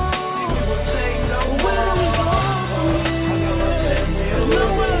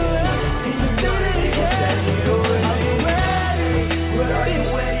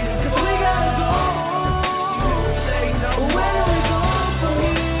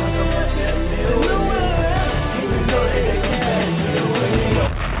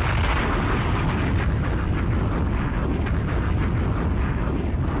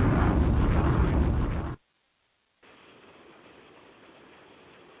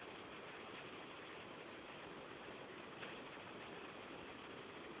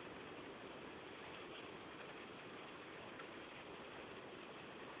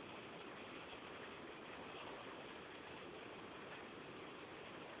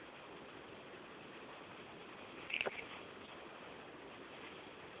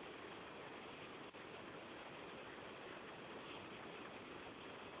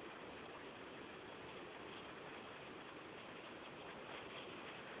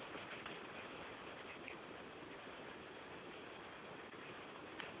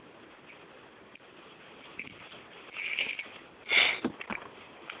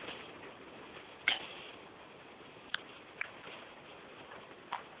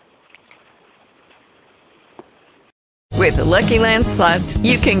With the Lucky Land Slots,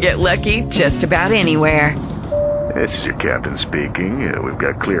 you can get lucky just about anywhere. This is your captain speaking. We've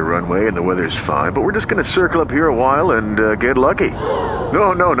got clear runway and the weather's fine, but we're just going to circle up here a while and get lucky.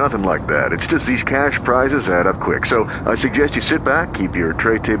 No, nothing like that. It's just these cash prizes add up quick. So I suggest you sit back, keep your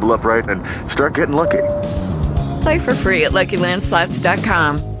tray table upright, and start getting lucky. Play for free at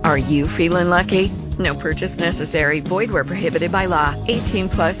LuckyLandSlots.com. Are you feeling lucky? No purchase necessary. Void where prohibited by law.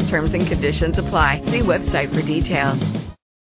 18+ terms and conditions apply. See website for details.